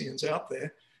Lewisians out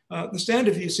there. The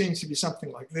standard view seems to be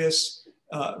something like this,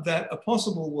 that a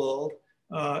possible world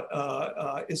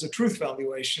is a truth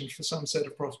valuation for some set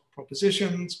of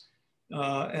propositions,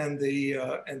 and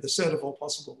the set of all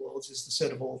possible worlds is the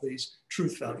set of all these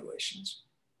truth valuations.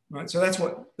 Right? So that's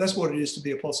what it is to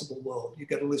be a possible world. You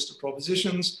get a list of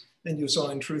propositions, and you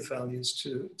assign truth values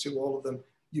to all of them.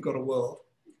 You got a world.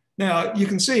 Now you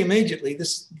can see immediately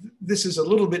this is a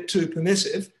little bit too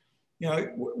permissive. You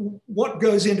know, what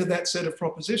goes into that set of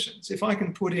propositions? If I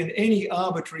can put in any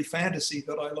arbitrary fantasy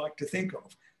that I like to think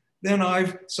of, then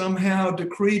I've somehow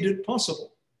decreed it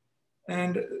possible.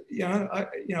 And I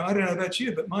don't know about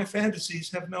you, but my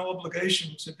fantasies have no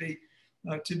obligation to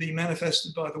be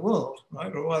manifested by the world,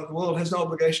 right? Or the world has no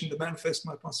obligation to manifest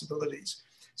my possibilities.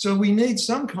 So we need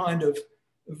some kind of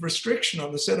restriction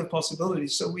on the set of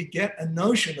possibilities, so we get a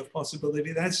notion of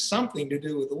possibility that has something to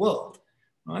do with the world,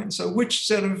 right? And so which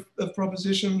set of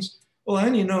propositions? Well, I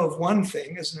only know of one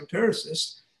thing as an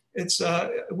empiricist. It's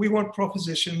we want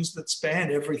propositions that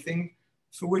span everything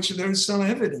for which there is some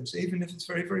evidence, even if it's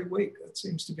very, very weak. That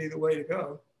seems to be the way to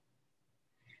go.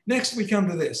 Next, we come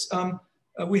to this.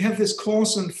 We have this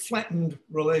coarse and flattened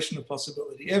relation of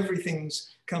possibility. Everything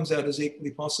comes out as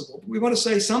equally possible. But we want to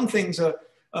say some things are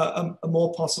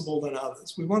more possible than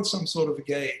others. We want some sort of a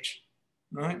gauge,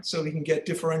 right? So we can get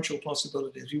differential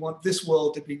possibilities. We want this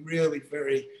world to be really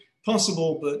very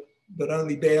possible, but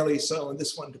only barely so, and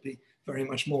this one to be very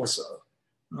much more so,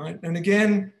 right? And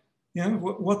again,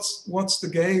 what's the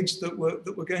gauge that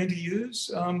we're going to use?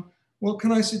 Well,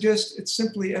 can I suggest it's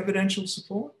simply evidential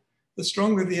support? The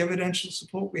stronger the evidential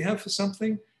support we have for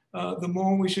something, the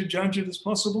more we should judge it as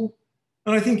possible.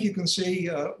 And I think you can see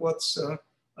what's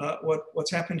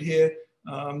happened here.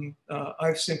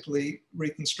 I've simply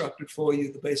reconstructed for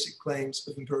you the basic claims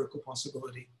of empirical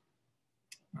possibility.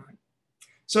 Right.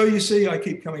 So you see, I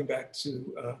keep coming back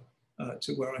to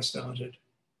where I started.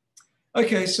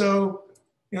 Okay, so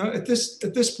at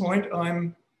this point,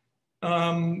 I'm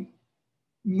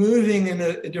moving in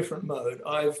a different mode.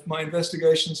 My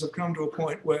investigations have come to a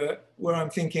point where I'm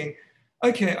thinking,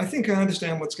 okay, I think I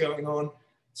understand what's going on.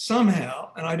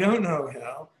 Somehow, and I don't know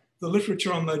how, the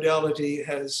literature on modality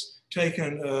has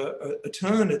taken a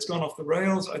turn. It's gone off the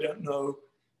rails. I don't know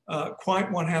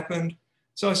quite what happened.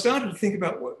 So I started to think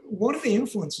about what are the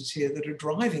influences here that are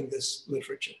driving this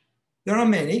literature. There are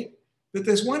many, but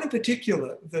there's one in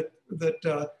particular that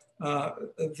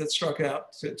struck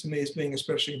out to me as being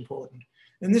especially important.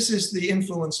 And this is the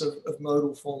influence of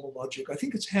modal formal logic. I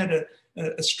think it's had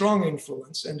a strong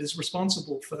influence and is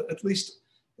responsible for at least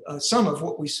some of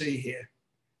what we see here.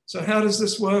 So how does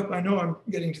this work? I know I'm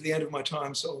getting to the end of my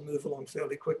time, so I'll move along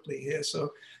fairly quickly here.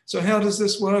 So how does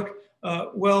this work?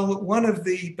 Well, one of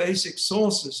the basic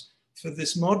sources for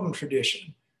this modern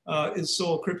tradition is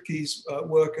Saul Kripke's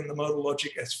work in the modal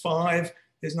logic S5,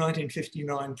 his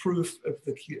 1959 proof of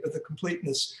the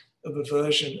completeness of a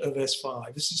version of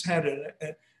S5. This has had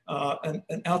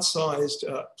an outsized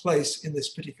place in this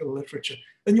particular literature.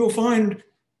 And you'll find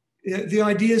the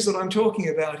ideas that I'm talking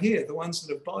about here, the ones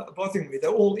that are bothering me,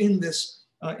 they're all in this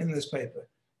paper.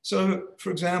 So for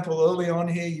example, early on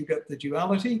here, you get the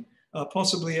duality.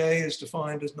 Possibly A is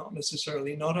defined as not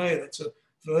necessarily not A. That's a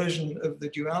version of the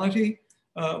duality.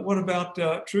 What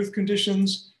about truth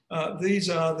conditions?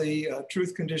 These are the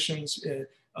truth conditions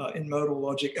in modal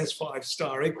logic S5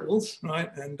 star equals, right?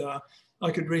 And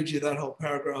I could read you that whole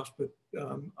paragraph, but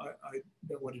I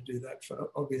don't want to do that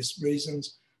for obvious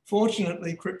reasons.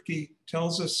 Fortunately, Kripke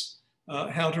tells us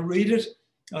how to read it.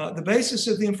 The basis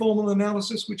of the informal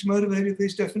analysis which motivated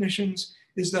these definitions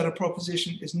is that a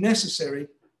proposition is necessary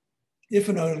if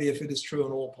and only if it is true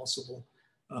in all possible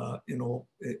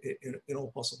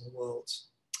possible worlds.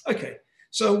 Okay,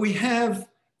 so we have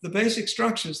the basic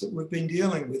structures that we've been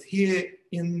dealing with here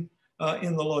in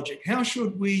the logic. How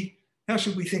should we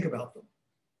think about them?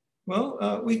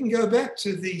 Well, we can go back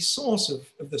to the source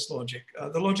of this logic.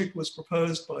 The logic was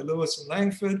proposed by Lewis and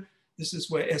Langford. This is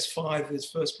where S5 is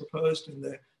first proposed in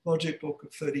their logic book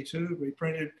of 32,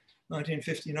 reprinted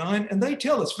 1959. And they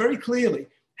tell us very clearly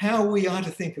how we are to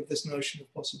think of this notion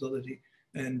of possibility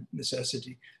and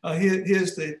necessity.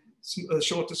 Here's the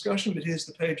short discussion, but here's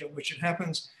the page on which it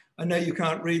happens. I know you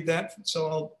can't read that,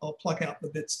 so I'll pluck out the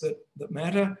bits that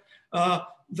matter.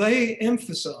 They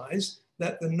emphasize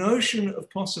that the notion of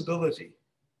possibility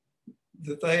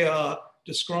that they are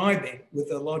describing with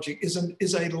their logic is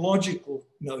a logical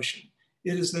notion.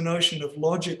 It is the notion of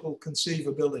logical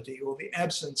conceivability, or the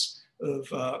absence of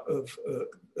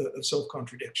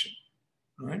self-contradiction,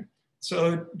 right?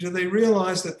 So do they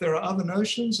realize that there are other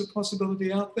notions of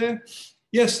possibility out there?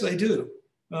 Yes, they do.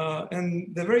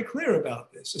 And they're very clear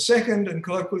about this. A second and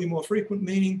colloquially more frequent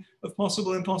meaning of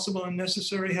possible, impossible, and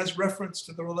necessary has reference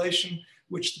to the relation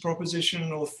which the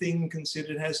proposition or thing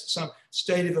considered has to some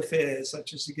state of affairs,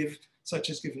 such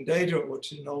as given data or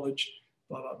to knowledge,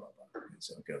 blah, blah, blah, blah.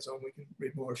 So it goes on. We can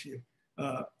read more if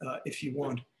you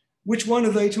want. Which one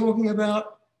are they talking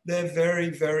about? They're very,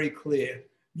 very clear.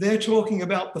 They're talking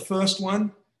about the first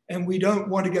one, and we don't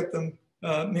want to get them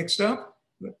mixed up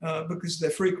because they're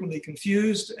frequently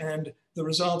confused and the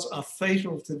results are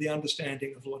fatal to the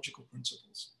understanding of logical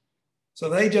principles. So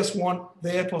they just want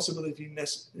their possibility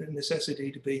and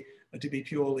necessity to be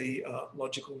purely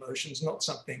logical notions, not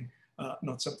something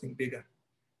bigger.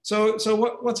 So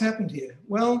what's happened here?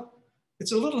 Well,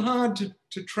 it's a little hard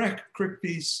to track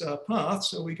Kripke's path.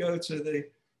 So we go to the,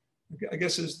 I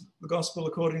guess, as the Gospel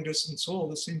according to St. Saul,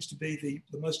 this seems to be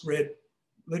the most read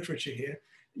literature here.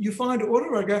 You find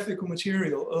autobiographical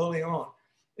material early on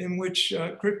in which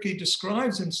Kripke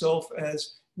describes himself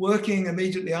as working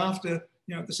immediately after,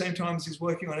 at the same time as he's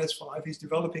working on S5, he's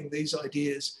developing these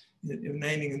ideas,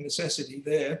 naming a necessity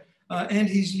there, and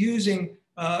he's using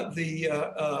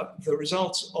the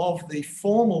results of the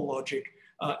formal logic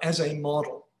as a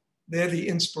model. They're the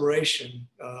inspiration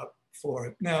for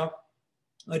it. Now,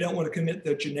 I don't want to commit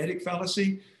the genetic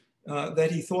fallacy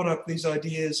that he thought up these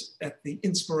ideas at the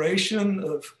inspiration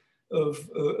of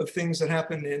things that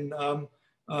happen in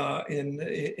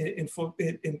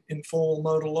formal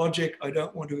modal logic. I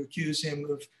don't want to accuse him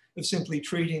of simply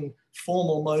treating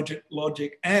formal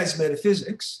logic as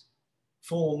metaphysics,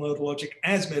 formal modal logic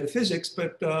as metaphysics,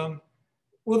 but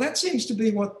well, that seems to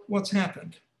be what's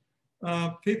happened.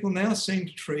 People now seem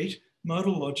to treat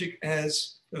modal logic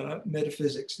as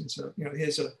metaphysics, and so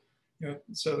here's a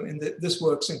this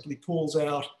work simply pulls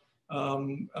out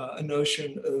a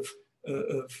notion of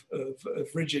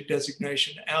rigid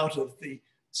designation out of the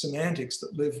semantics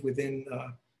that live within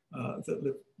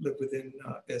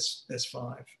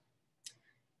S5.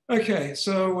 Okay,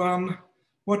 so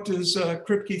what does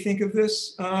Kripke think of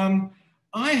this?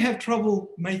 I have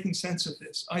trouble making sense of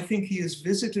this. I think he has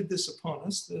visited this upon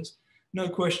us. There's no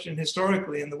question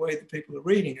historically in the way that people are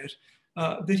reading it,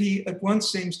 but he at once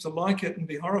seems to like it and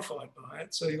be horrified by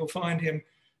it. So you'll find him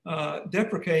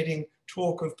deprecating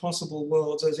talk of possible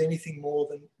worlds as anything more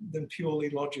than purely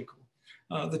logical.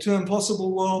 The term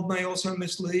possible world may also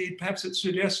mislead. Perhaps it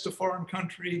suggests a foreign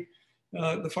country,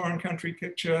 the foreign country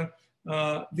picture.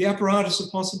 The apparatus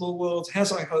of possible worlds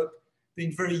has, I hope,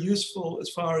 been very useful as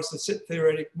far as the set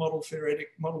theoretic, model theory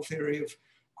of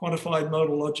quantified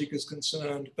modal logic is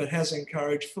concerned, but has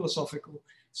encouraged philosophical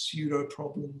pseudo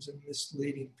problems and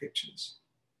misleading pictures.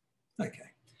 Okay,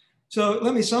 so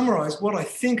let me summarize what I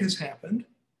think has happened.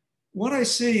 What I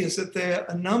see is that there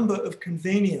are a number of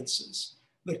conveniences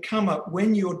that come up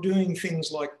when you're doing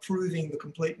things like proving the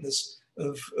completeness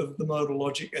of the modal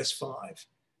logic S5,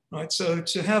 right? So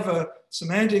to have a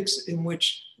semantics in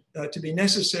which to be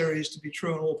necessary is to be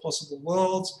true in all possible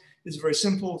worlds is very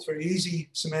simple. It's very easy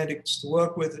semantics to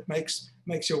work with. It makes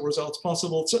your results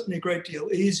possible. It's certainly a great deal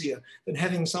easier than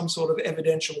having some sort of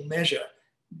evidential measure,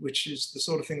 which is the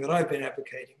sort of thing that I've been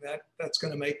advocating. That's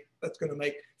going to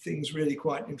make things really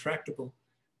quite intractable.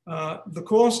 The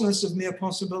coarseness of mere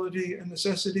possibility and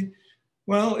necessity,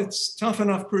 well, it's tough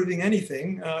enough proving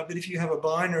anything, but if you have a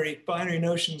binary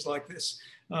notions like this,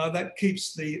 that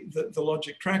keeps the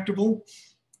logic tractable.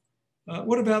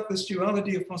 What about this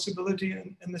duality of possibility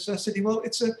and necessity? Well,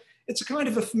 it's a kind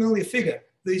of a familiar figure,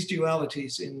 these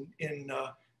dualities in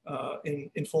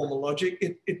formal logic.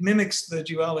 It mimics the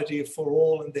duality of for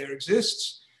all and there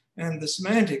exists, and the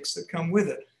semantics that come with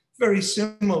it. Very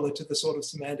similar to the sort of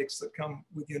semantics that come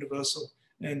with universal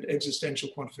and existential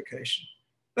quantification.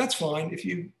 That's fine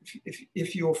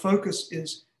if your focus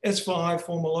is S5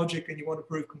 formal logic and you want to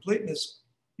prove completeness.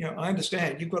 I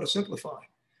understand you've got to simplify.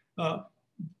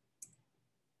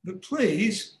 But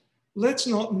please, let's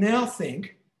not now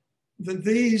think that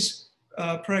these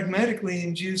pragmatically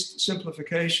induced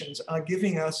simplifications are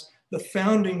giving us the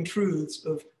founding truths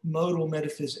of modal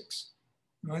metaphysics,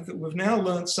 right? That we've now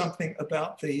learned something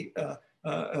about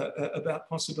about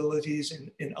possibilities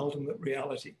in ultimate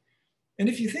reality. And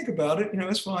if you think about it,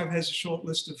 S5 has a short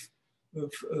list of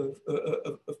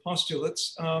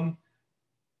postulates.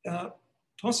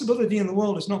 Possibility in the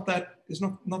world is not that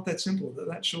simple.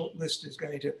 That short list is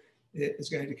going to is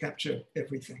going to capture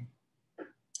everything.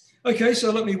 Okay,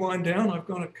 so let me wind down. I've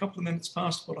gone a couple of minutes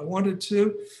past what I wanted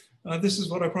to. This is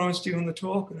what I promised you in the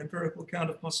talk, an empirical account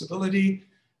of possibility,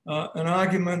 an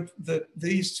argument that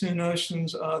these two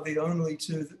notions are the only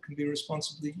two that can be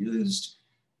responsibly used,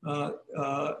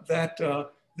 that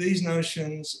these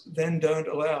notions then don't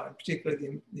allow, in particular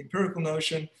the empirical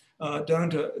notion,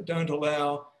 don't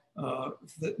allow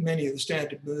many of the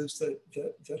standard moves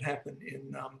that happen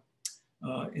in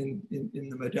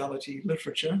the modality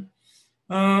literature.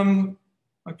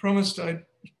 I promised I'd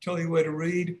tell you where to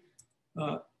read.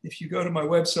 If you go to my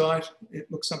website,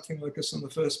 it looks something like this on the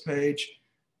first page.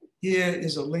 Here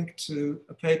is a link to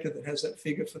a paper that has that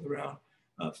figure for the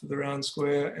round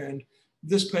square, and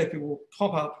this paper will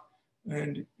pop up.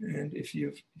 And if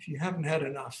you haven't had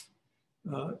enough,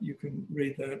 you can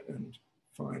read that and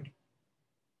find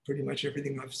pretty much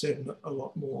everything I've said and a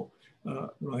lot more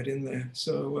right in there.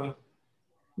 So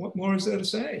what more is there to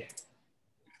say?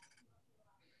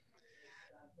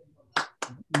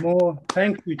 More.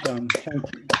 Thank you, John. Thank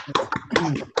you.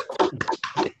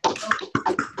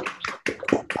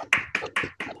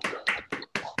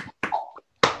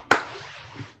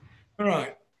 All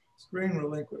right, screen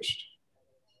relinquished.